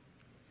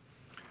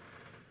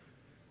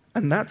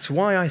 And that's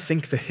why I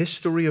think the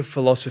history of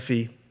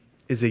philosophy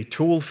is a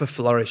tool for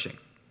flourishing.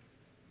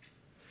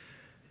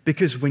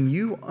 Because when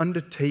you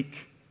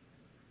undertake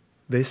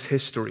this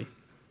history,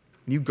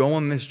 when you go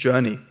on this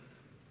journey,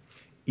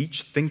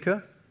 each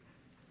thinker,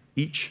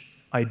 each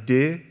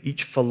idea,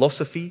 each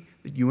philosophy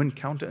that you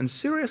encounter and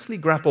seriously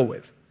grapple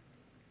with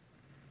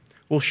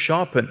will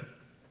sharpen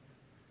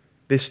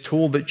this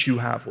tool that you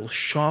have, will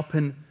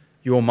sharpen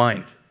your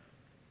mind.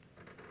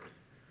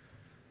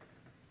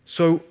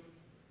 So,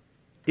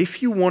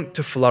 if you want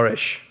to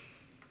flourish,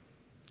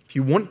 if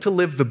you want to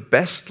live the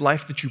best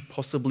life that you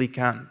possibly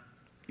can,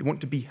 you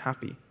want to be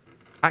happy,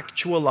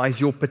 actualize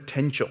your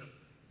potential,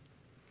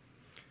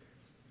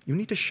 you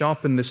need to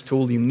sharpen this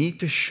tool, you need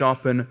to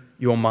sharpen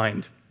your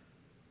mind.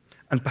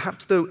 And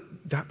perhaps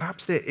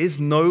there is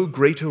no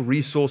greater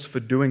resource for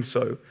doing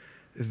so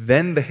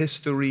than the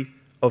history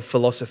of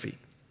philosophy.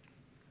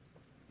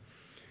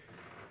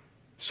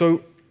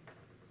 So,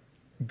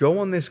 go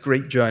on this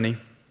great journey,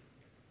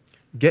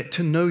 get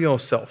to know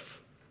yourself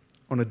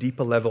on a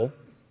deeper level,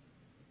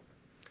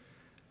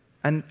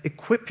 and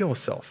equip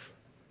yourself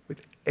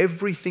with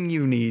everything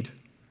you need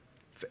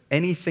for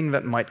anything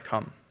that might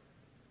come.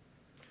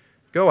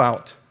 Go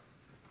out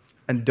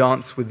and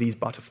dance with these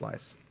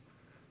butterflies.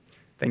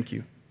 Thank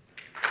you.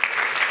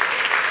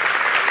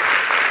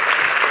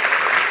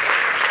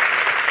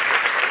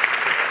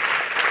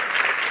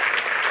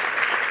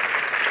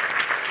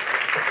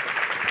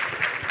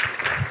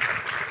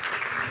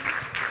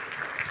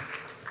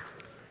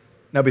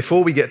 Now,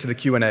 before we get to the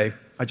Q&A,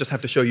 I just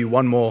have to show you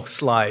one more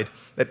slide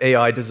that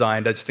AI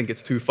designed. I just think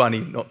it's too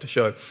funny not to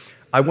show.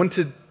 I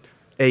wanted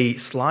a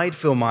slide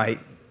for my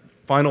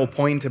final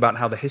point about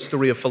how the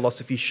history of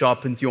philosophy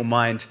sharpens your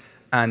mind,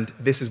 and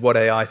this is what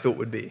AI thought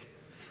would be.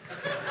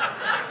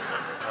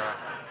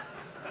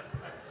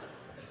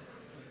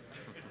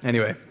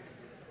 Anyway.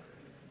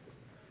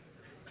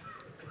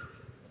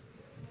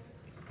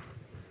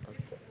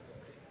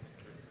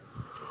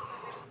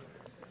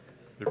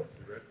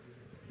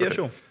 Yeah,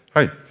 sure.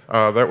 Hi,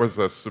 that was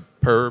a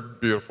superb,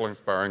 beautiful,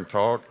 inspiring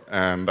talk.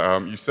 And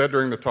you said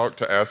during the talk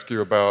to ask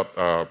you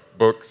about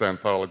books,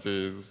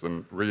 anthologies,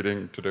 and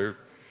reading to do.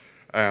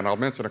 And I'll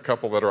mention a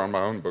couple that are on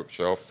my own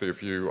bookshelf, see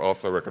if you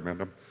also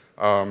recommend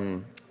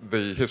them.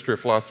 The History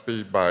of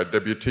Philosophy by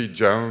W.T.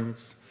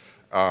 Jones,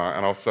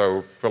 and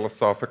also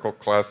Philosophical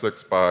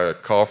Classics by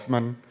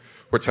Kaufman,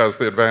 which has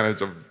the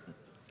advantage of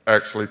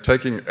actually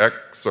taking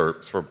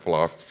excerpts from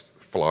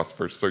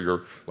philosophers. So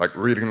you're like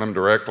reading them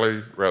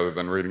directly rather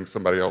than reading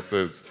somebody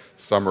else's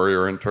summary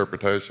or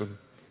interpretation.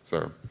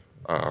 So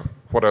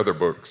what other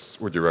books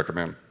would you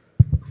recommend?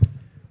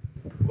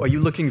 Are you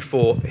looking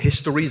for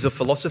histories of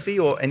philosophy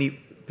or any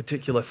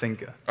particular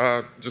thinker?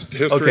 Just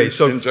history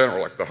in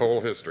general, like the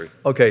whole history.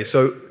 Okay,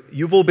 so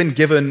you've all been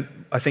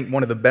given, I think,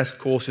 one of the best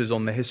courses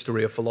on the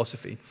history of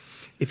philosophy.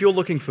 If you're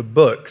looking for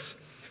books,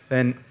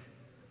 then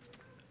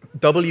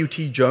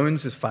W.T.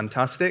 Jones is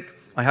fantastic.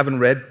 I haven't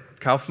read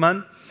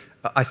Kaufman.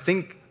 I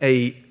think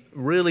a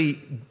really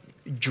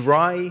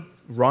dry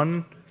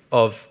run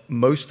of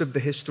most of the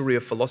history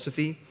of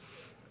philosophy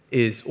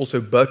is also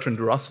Bertrand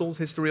Russell's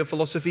History of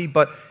Philosophy,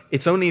 but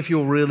it's only if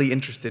you're really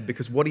interested,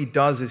 because what he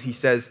does is he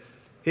says,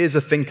 here's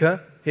a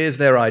thinker, here's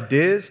their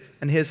ideas,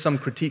 and here's some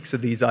critiques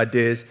of these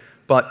ideas,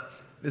 but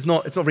it's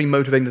not very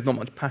motivating, there's not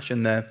much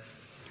passion there.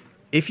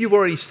 If you've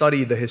already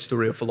studied the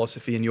history of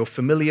philosophy and you're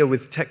familiar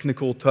with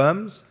technical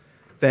terms,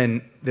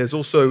 then there's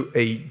also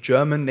a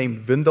German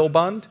named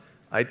Windelband.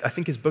 I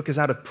think his book is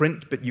out of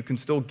print, but you can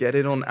still get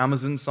it on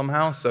Amazon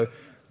somehow, so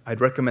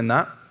I'd recommend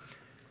that.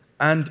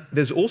 And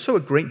there's also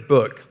a great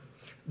book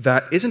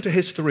that isn't a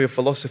history of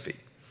philosophy,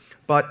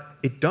 but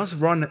it does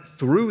run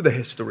through the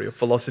history of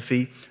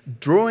philosophy,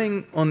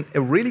 drawing on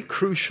a really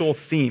crucial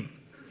theme.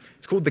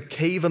 It's called The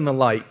Cave and the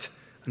Light,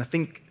 and I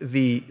think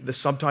the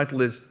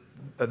subtitle is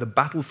The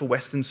Battle for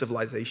Western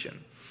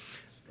Civilization.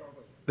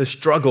 The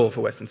Struggle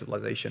for Western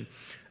Civilization.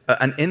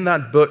 And in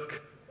that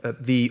book,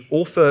 the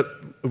author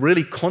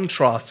really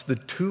contrasts the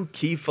two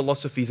key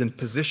philosophies and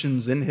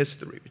positions in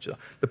history, which are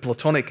the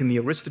Platonic and the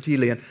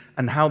Aristotelian,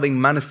 and how they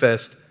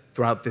manifest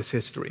throughout this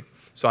history.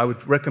 So I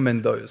would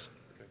recommend those.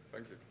 Okay,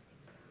 thank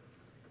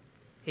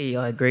you.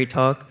 Hey, great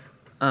talk.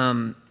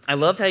 I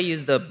loved how you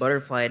used the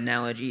butterfly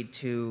analogy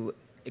to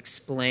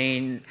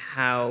explain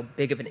how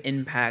big of an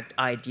impact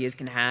ideas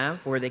can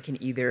have, where they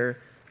can either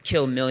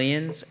kill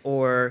millions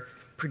or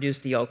produce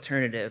the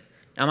alternative.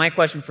 Now, my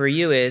question for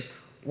you is,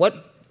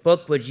 what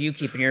book would you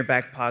keep in your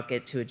back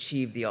pocket to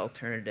achieve the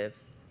alternative?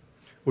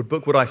 What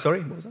book would I,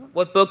 sorry, what was that?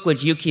 What book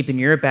would you keep in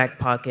your back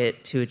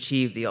pocket to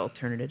achieve the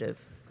alternative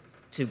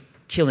to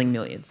killing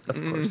millions, of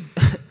course?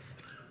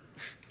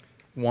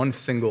 One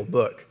single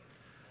book.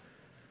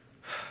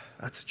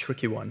 That's a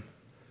tricky one.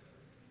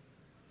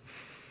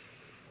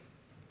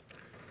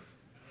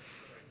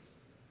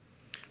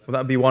 Well, that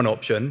would be one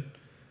option.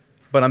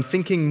 But I'm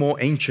thinking more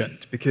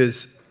ancient,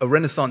 because a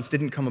Renaissance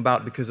didn't come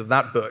about because of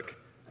that book.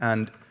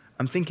 And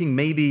I'm thinking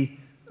maybe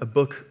a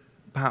book,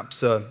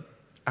 perhaps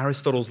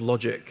Aristotle's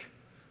Logic.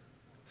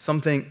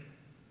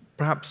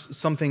 Perhaps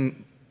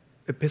something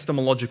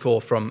epistemological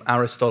from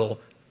Aristotle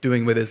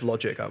doing with his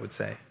logic, I would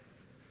say.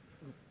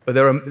 But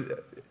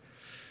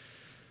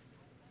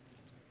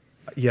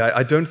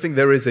I don't think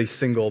there is a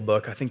single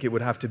book. I think it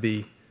would have to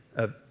be,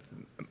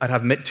 I'd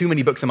have too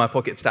many books in my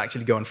pockets to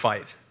actually go and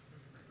fight.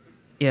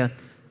 Yeah,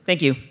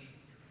 thank you.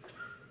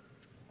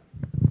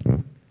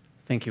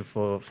 Thank you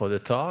for the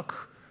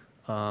talk.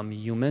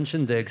 You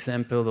mentioned the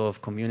example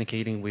of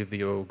communicating with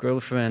your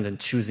girlfriend and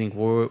choosing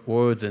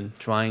words and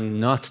trying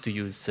not to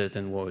use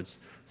certain words.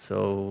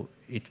 So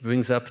it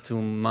brings up to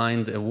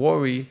mind a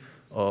worry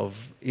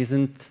of,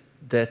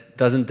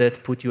 doesn't that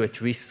put you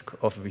at risk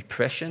of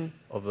repression,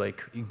 of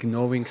like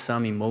ignoring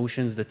some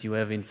emotions that you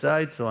have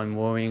inside? So I'm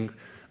worrying,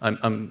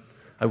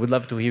 I would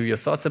love to hear your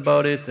thoughts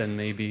about it, and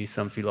maybe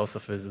some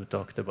philosophers who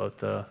talked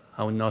about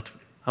how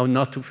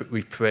not to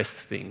repress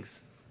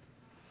things.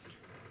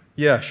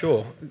 Yeah,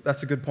 sure.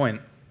 That's a good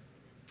point.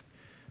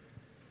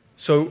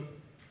 So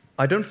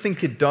I don't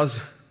think it does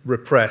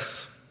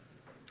repress,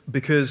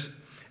 because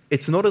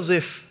it's not as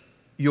if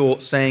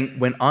you're saying,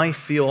 when I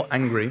feel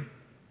angry,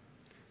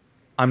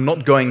 I'm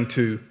not going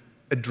to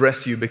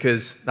address you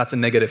because that's a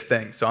negative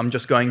thing. So I'm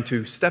just going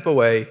to step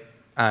away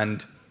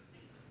and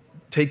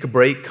take a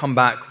break, come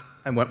back,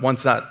 and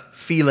once that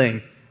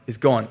feeling is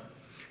gone.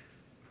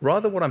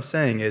 Rather, what I'm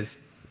saying is,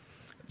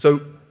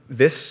 so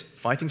this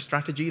fighting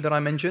strategy that I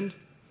mentioned,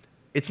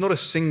 it's not a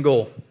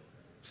single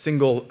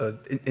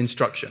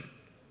instruction.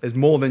 There's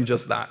more than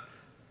just that.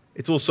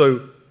 It's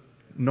also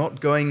not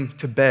going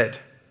to bed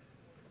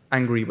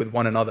angry with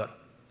one another.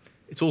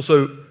 It's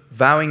also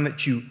vowing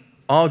that you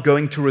are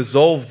going to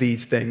resolve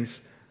these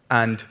things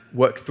and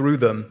work through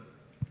them.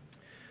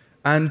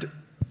 And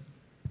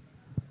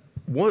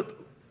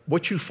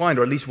what you find,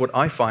 or at least what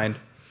I find,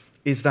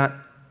 is that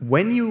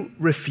when you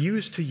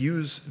refuse to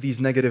use these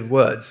negative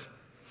words,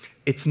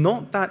 it's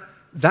not that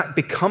that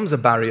becomes a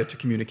barrier to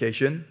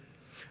communication,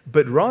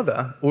 but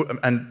rather,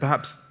 and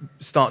perhaps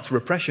starts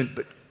repression,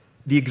 but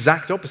the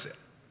exact opposite.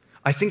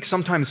 I think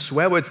sometimes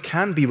swear words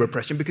can be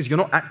repression because you're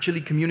not actually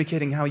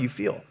communicating how you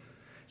feel.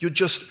 You're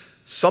just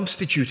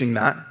substituting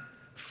that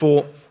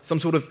for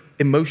some sort of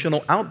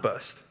emotional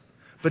outburst.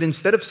 But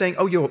instead of saying,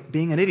 oh, you're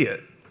being an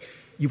idiot,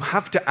 you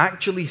have to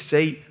actually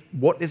say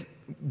what is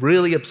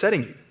really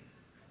upsetting you.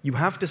 You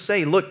have to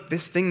say, look,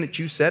 this thing that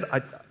you said,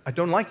 I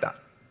don't like that.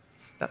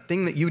 That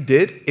thing that you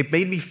did, it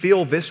made me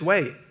feel this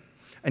way.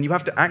 And you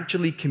have to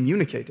actually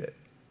communicate it.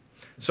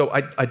 So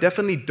I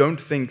definitely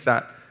don't think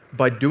that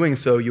by doing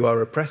so, you are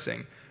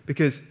repressing.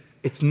 Because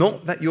it's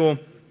not that you're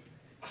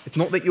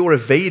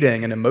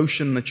evading an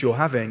emotion that you're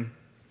having.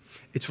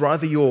 It's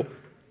rather you're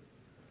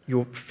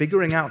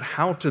figuring out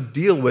how to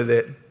deal with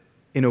it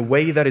in a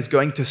way that is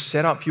going to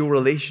set up your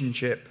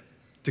relationship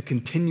to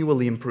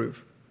continually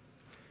improve.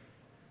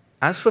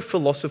 As for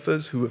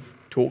philosophers who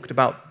have talked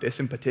about this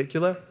in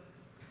particular,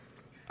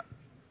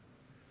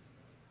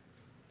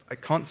 I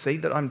can't say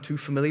that I'm too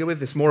familiar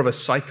with. It's more of a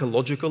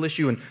psychological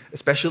issue, and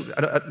especially,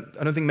 I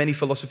don't think many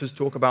philosophers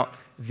talk about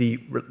the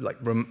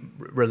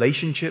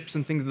relationships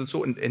and things of the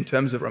sort in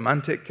terms of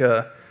romantic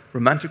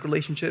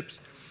relationships.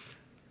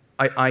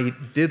 I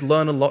did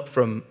learn a lot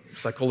from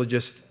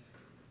psychologist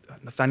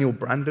Nathaniel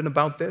Branden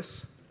about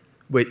this,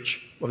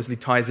 which obviously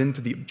ties into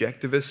the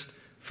objectivist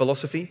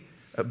philosophy,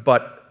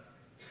 but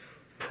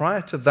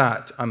prior to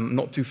that, I'm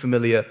not too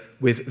familiar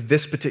with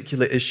this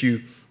particular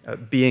issue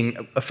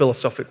being a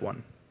philosophic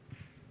one.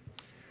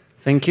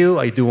 Thank you.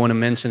 I do want to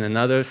mention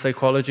another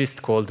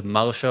psychologist called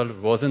Marshall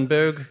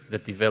Rosenberg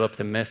that developed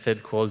a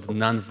method called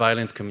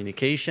nonviolent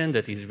communication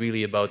that is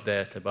really about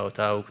that, about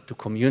how to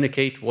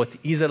communicate what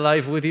is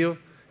alive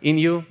in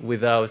you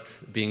without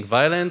being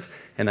violent.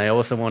 And I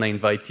also want to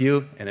invite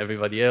you and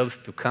everybody else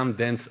to come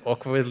dance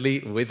awkwardly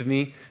with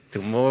me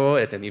tomorrow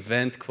at an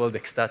event called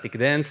Ecstatic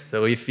Dance.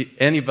 So if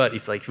anybody,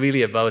 it's like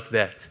really about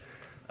that.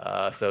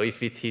 So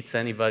if it hits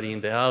anybody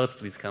in the heart,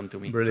 please come to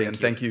me. Brilliant.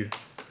 Thank you.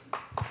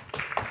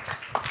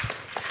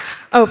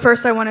 Oh,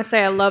 first I want to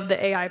say I love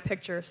the AI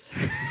pictures.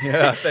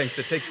 Yeah, thanks.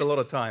 It takes a lot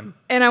of time.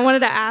 And I wanted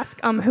to ask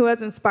who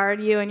has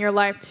inspired you in your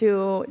life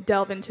to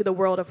delve into the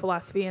world of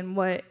philosophy and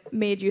what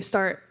made you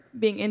start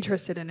being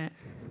interested in it?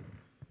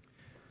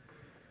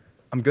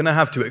 I'm going to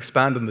have to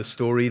expand on the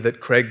story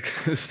that Craig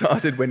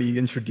started when he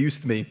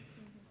introduced me.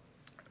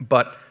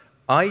 But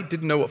I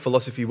didn't know what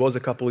philosophy was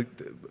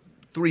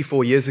 3,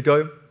 4 years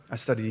ago. I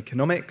studied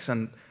economics,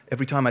 and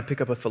every time I'd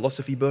pick up a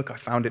philosophy book, I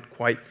found it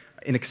quite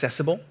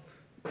inaccessible.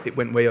 It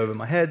went way over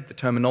my head. The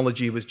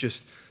terminology was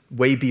just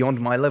way beyond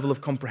my level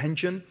of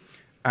comprehension,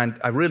 and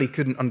I really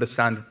couldn't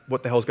understand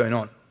what the hell's going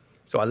on.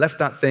 So I left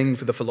that thing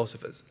for the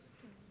philosophers.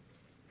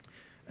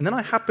 And then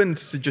I happened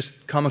to just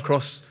come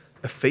across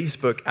a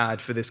Facebook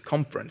ad for this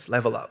conference,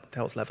 Level Up. The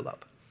hell's Level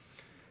Up?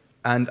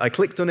 And I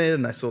clicked on it,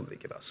 and I saw that they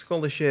give out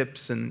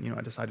scholarships, and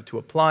I decided to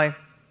apply.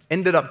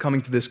 Ended up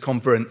coming to this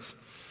conference,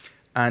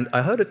 and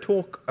I heard a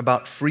talk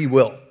about free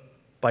will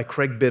by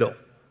Craig Biddle.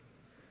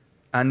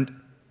 And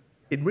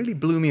it really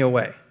blew me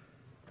away,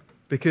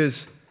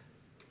 because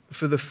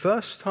for the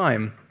first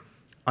time,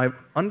 I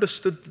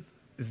understood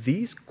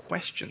these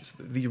questions,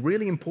 the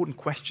really important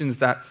questions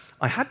that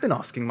I had been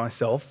asking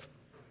myself,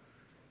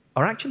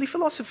 are actually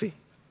philosophy.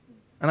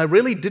 And I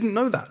really didn't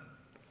know that.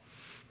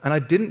 And I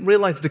didn't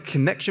realize the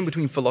connection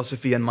between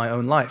philosophy and my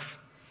own life.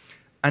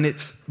 And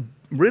it's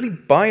really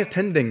by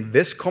attending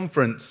this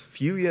conference a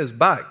few years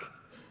back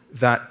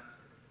that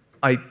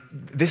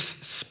this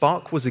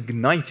spark was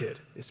ignited,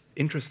 this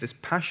interest, this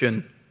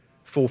passion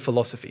for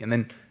philosophy. And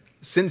then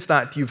since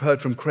that, you've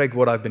heard from Craig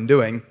what I've been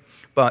doing,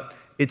 but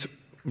it's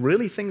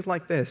really things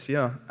like this,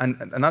 yeah.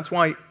 And that's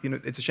why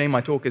it's a shame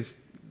my talk is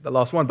the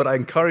last one, but I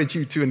encourage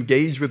you to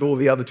engage with all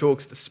the other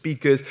talks, the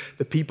speakers,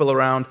 the people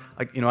around.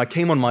 I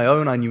came on my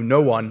own, I knew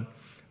no one,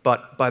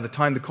 but by the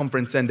time the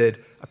conference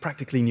ended, I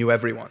practically knew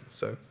everyone.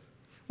 So,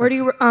 what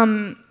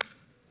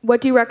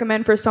do you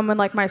recommend for someone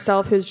like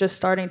myself who's just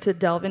starting to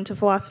delve into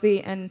philosophy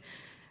and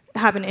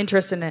have an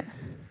interest in it,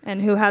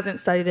 and who hasn't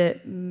studied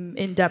it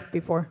in depth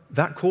before?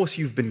 That course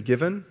you've been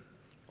given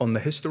on the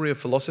history of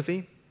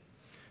philosophy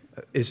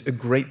is a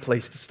great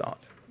place to start.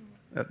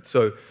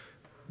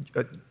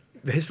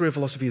 The history of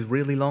philosophy is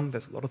really long.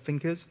 There's a lot of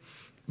thinkers.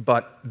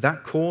 But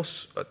that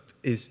course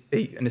is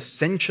an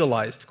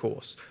essentialized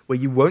course where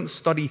you won't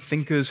study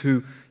thinkers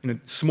who,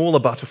 smaller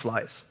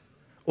butterflies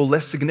or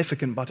less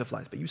significant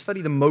butterflies, but you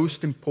study the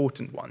most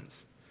important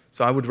ones.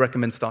 So I would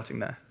recommend starting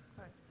there.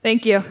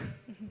 Thank you.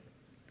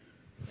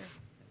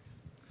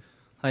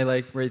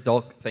 Hi, great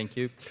talk. Thank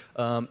you.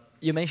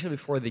 You mentioned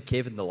before the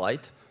cave and the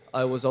light.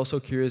 I was also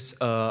curious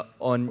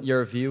on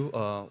your view,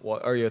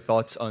 what are your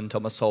thoughts on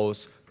Thomas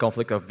Sowell's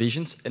conflict of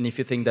visions, and if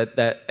you think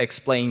that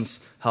explains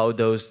how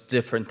those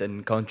different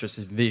and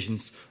contrasting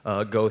visions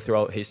go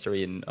throughout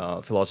history and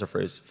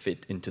philosophers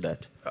fit into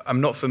that? I'm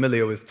not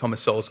familiar with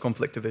Thomas Sowell's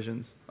conflict of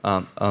visions.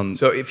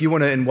 So if you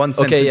want to, in one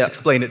sentence,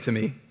 explain it to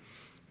me.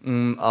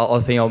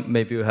 I think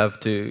maybe we have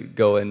to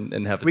go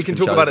and have a We can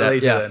talk about it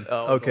later then. Okay,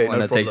 no problem. I don't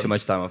want to take too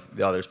much time of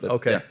the others, but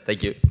okay. Yeah,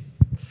 thank you.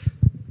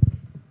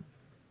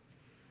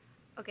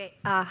 Okay,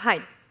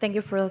 hi. Thank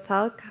you for the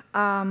talk.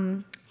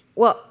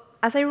 Well,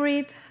 as I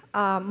read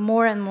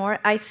more and more,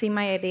 I see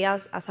my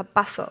ideas as a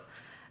puzzle,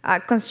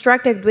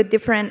 constructed with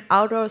different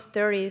authors,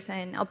 theories,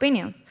 and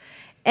opinions.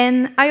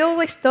 And I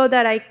always thought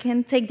that I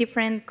can take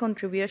different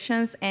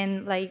contributions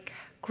and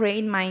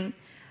create my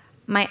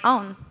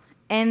own.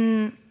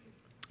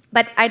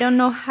 But I don't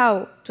know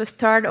how to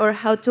start or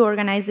how to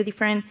organize the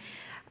different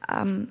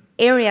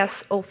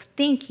areas of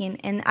thinking.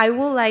 And I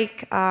would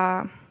like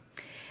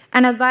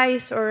an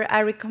advice or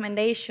a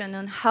recommendation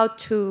on how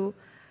to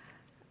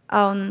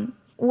on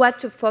what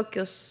to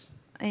focus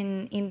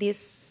in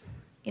this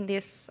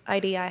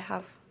idea I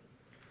have.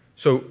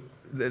 So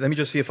let me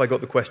just see if I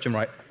got the question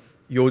right.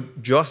 You're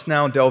just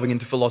now delving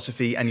into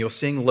philosophy and you're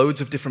seeing loads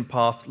of different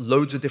paths,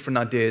 loads of different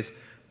ideas,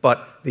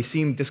 but they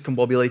seem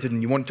discombobulated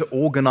and you want to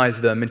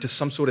organize them into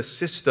some sort of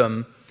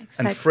system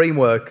and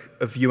framework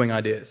of viewing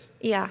ideas.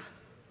 Yeah.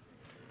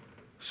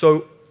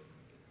 So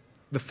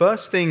the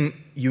first thing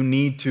you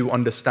need to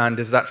understand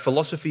is that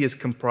philosophy is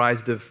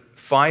comprised of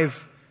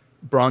 5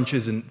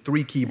 branches and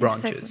 3 key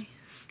branches. Exactly.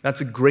 That's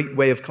a great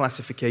way of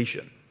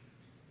classification.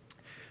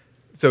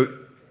 So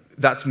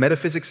that's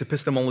metaphysics,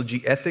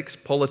 epistemology, ethics,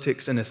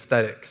 politics, and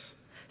aesthetics.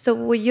 So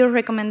would you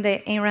recommend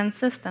the Ayn Rand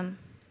system?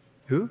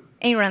 Who?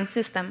 Ayn Rand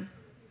system.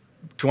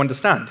 To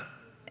understand.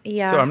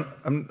 Yeah. So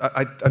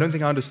I don't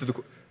think I understood the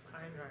question.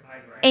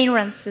 Ayn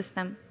Rand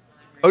system.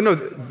 Oh, no,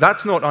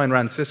 that's not Ayn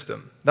Rand's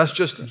system. That's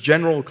just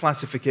general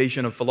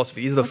classification of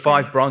philosophy. These are the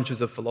 5 branches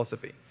of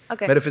philosophy.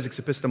 Okay. Metaphysics,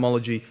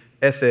 epistemology,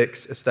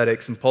 ethics,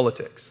 aesthetics, and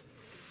politics.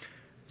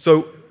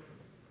 So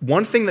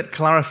one thing that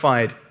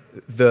clarified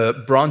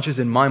the branches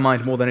in my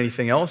mind more than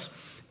anything else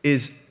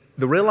is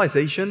the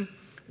realization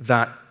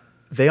that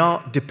they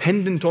are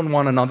dependent on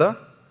one another,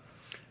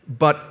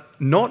 but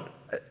not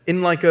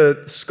in like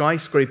a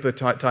skyscraper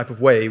type of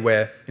way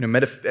where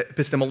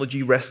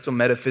epistemology rests on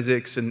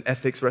metaphysics and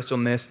ethics rests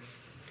on this,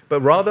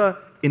 but rather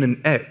in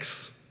an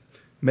X.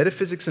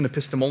 Metaphysics and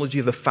epistemology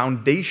are the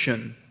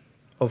foundation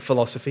of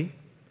philosophy,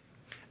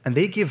 and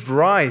they give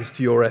rise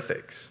to your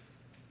ethics.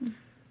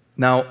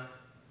 Now,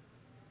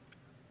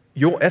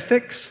 your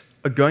ethics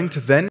are going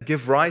to then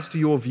give rise to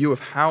your view of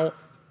how,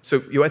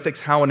 so your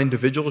ethics, how an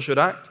individual should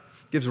act,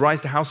 gives rise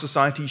to how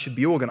society should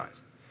be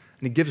organized.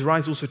 And it gives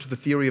rise also to the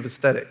theory of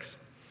aesthetics.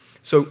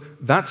 So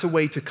that's a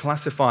way to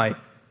classify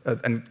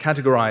and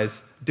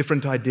categorize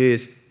different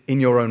ideas in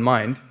your own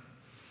mind.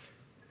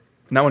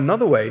 Now,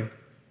 another way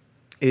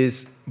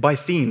is by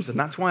themes, and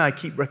that's why I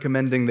keep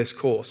recommending this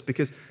course,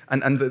 because,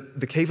 and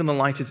the Cave and the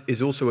Light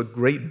is also a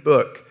great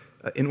book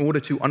in order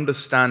to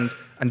understand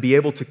and be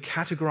able to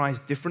categorize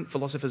different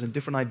philosophers and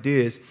different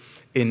ideas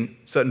in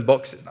certain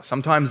boxes. Now,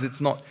 sometimes it's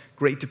not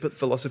great to put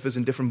philosophers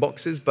in different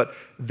boxes, but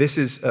this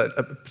is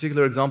a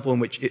particular example in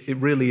which it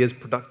really is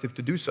productive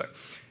to do so.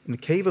 In the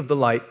Cave of the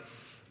Light,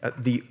 I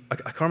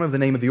can't remember the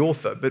name of the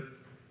author, but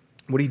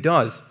what he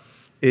does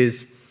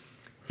is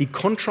he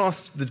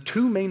contrasts the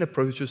 2 main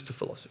approaches to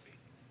philosophy.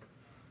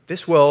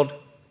 This world,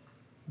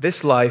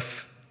 this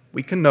life,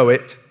 we can know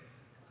it,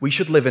 we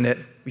should live in it,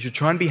 we should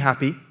try and be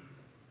happy.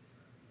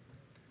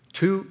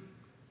 2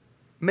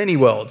 many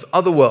worlds,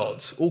 other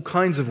worlds, all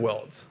kinds of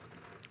worlds.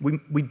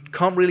 We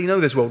can't really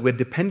know this world, we're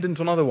dependent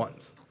on other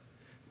ones.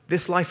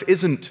 This life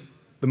isn't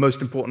the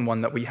most important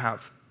one that we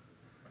have.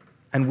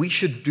 And we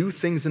should do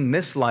things in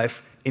this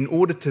life in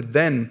order to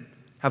then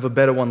have a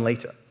better one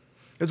later.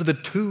 Those are the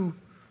 2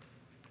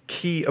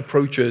 key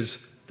approaches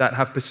that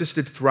have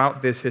persisted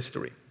throughout this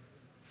history.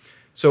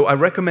 So I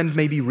recommend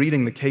maybe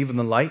reading The Cave and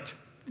the Light,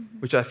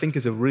 which I think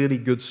is a really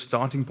good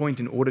starting point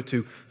in order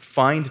to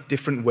find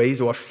different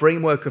ways or a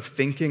framework of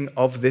thinking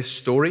of this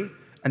story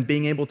and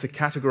being able to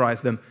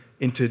categorize them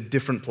into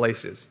different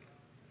places.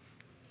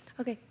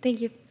 Okay,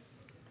 thank you.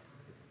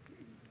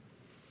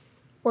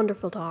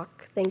 Wonderful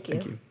talk. Thank you.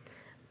 Thank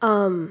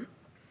you.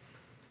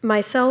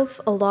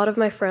 Myself, a lot of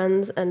my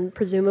friends, and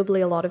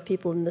presumably a lot of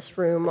people in this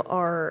room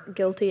are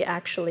guilty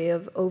actually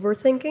of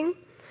overthinking.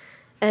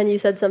 And you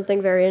said something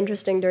very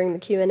interesting during the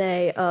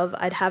Q&A of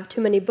I'd have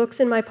too many books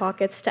in my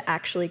pockets to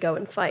actually go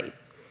and fight.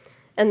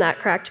 And that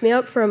cracked me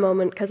up for a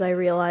moment because I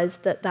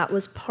realized that that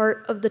was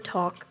part of the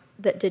talk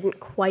that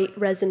didn't quite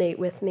resonate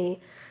with me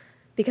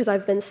because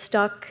I've been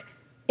stuck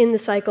in the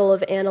cycle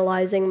of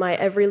analyzing my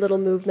every little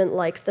movement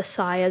like the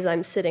sigh as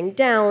I'm sitting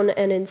down,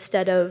 and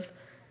instead of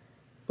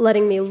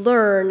letting me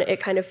learn, it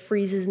kind of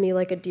freezes me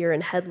like a deer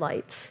in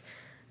headlights.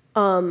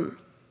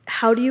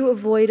 How do you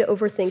avoid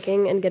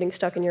overthinking and getting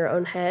stuck in your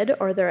own head?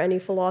 Are there any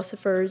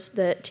philosophers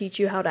that teach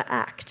you how to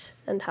act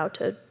and how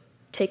to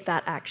take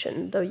that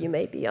action, though you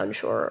may be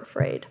unsure or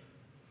afraid?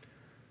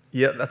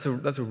 Yeah, that's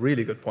a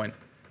really good point.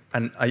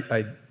 And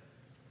I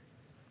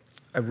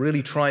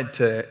really tried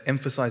to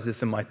emphasize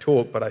this in my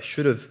talk, but I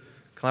should have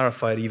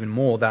clarified even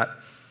more that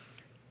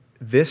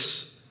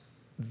this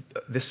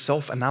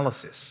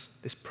self-analysis,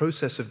 this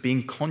process of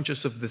being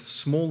conscious of the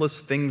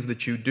smallest things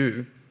that you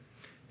do,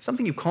 is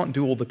something you can't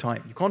do all the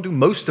time. You can't do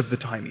most of the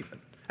time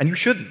even. And you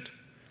shouldn't.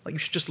 Like, you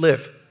should just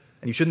live.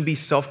 And you shouldn't be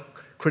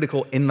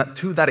self-critical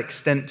to that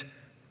extent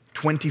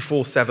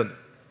 24/7.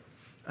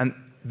 And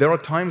there are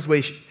times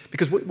where,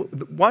 because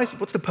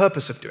what's the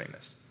purpose of doing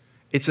this?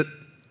 It's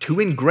to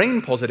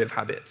ingrain positive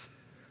habits.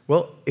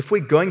 Well, if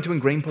we're going to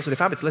ingrain positive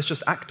habits, let's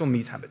just act on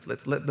these habits.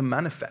 Let's let them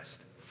manifest.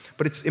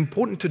 But it's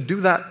important to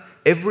do that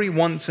every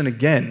once and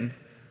again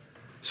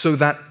so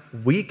that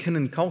we can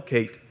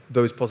inculcate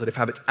those positive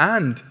habits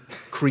and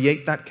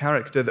create that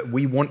character that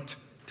we want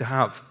to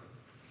have.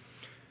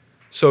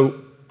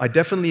 So I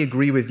definitely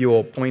agree with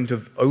your point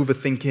of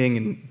overthinking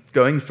and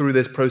going through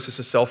this process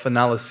of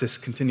self-analysis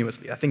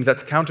continuously. I think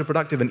that's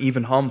counterproductive and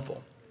even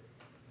harmful.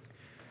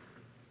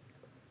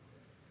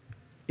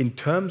 in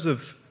terms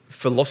of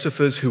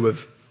philosophers who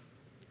have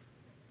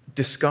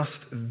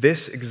discussed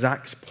this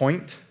exact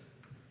point,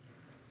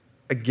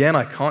 again,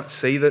 I can't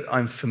say that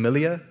I'm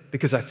familiar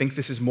because I think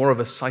this is more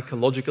of a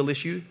psychological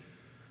issue.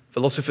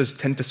 Philosophers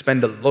tend to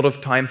spend a lot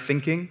of time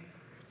thinking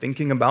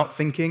about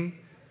thinking.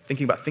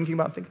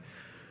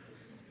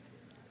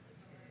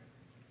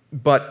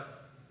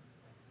 But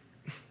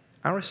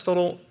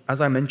Aristotle, as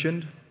I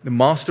mentioned, the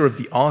master of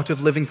the art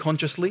of living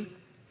consciously,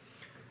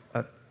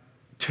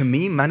 to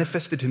me,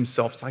 manifested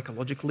himself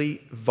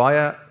psychologically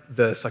via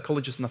the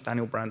psychologist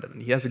Nathaniel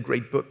Branden. He has a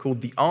great book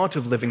called The Art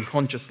of Living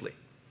Consciously.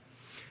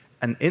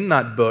 And in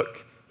that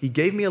book, he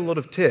gave me a lot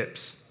of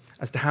tips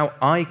as to how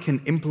I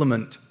can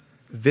implement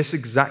this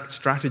exact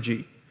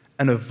strategy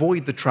and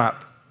avoid the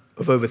trap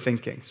of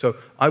overthinking. So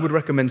I would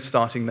recommend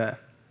starting there.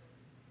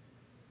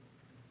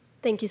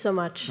 Thank you so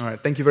much. All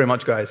right, thank you very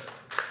much, guys.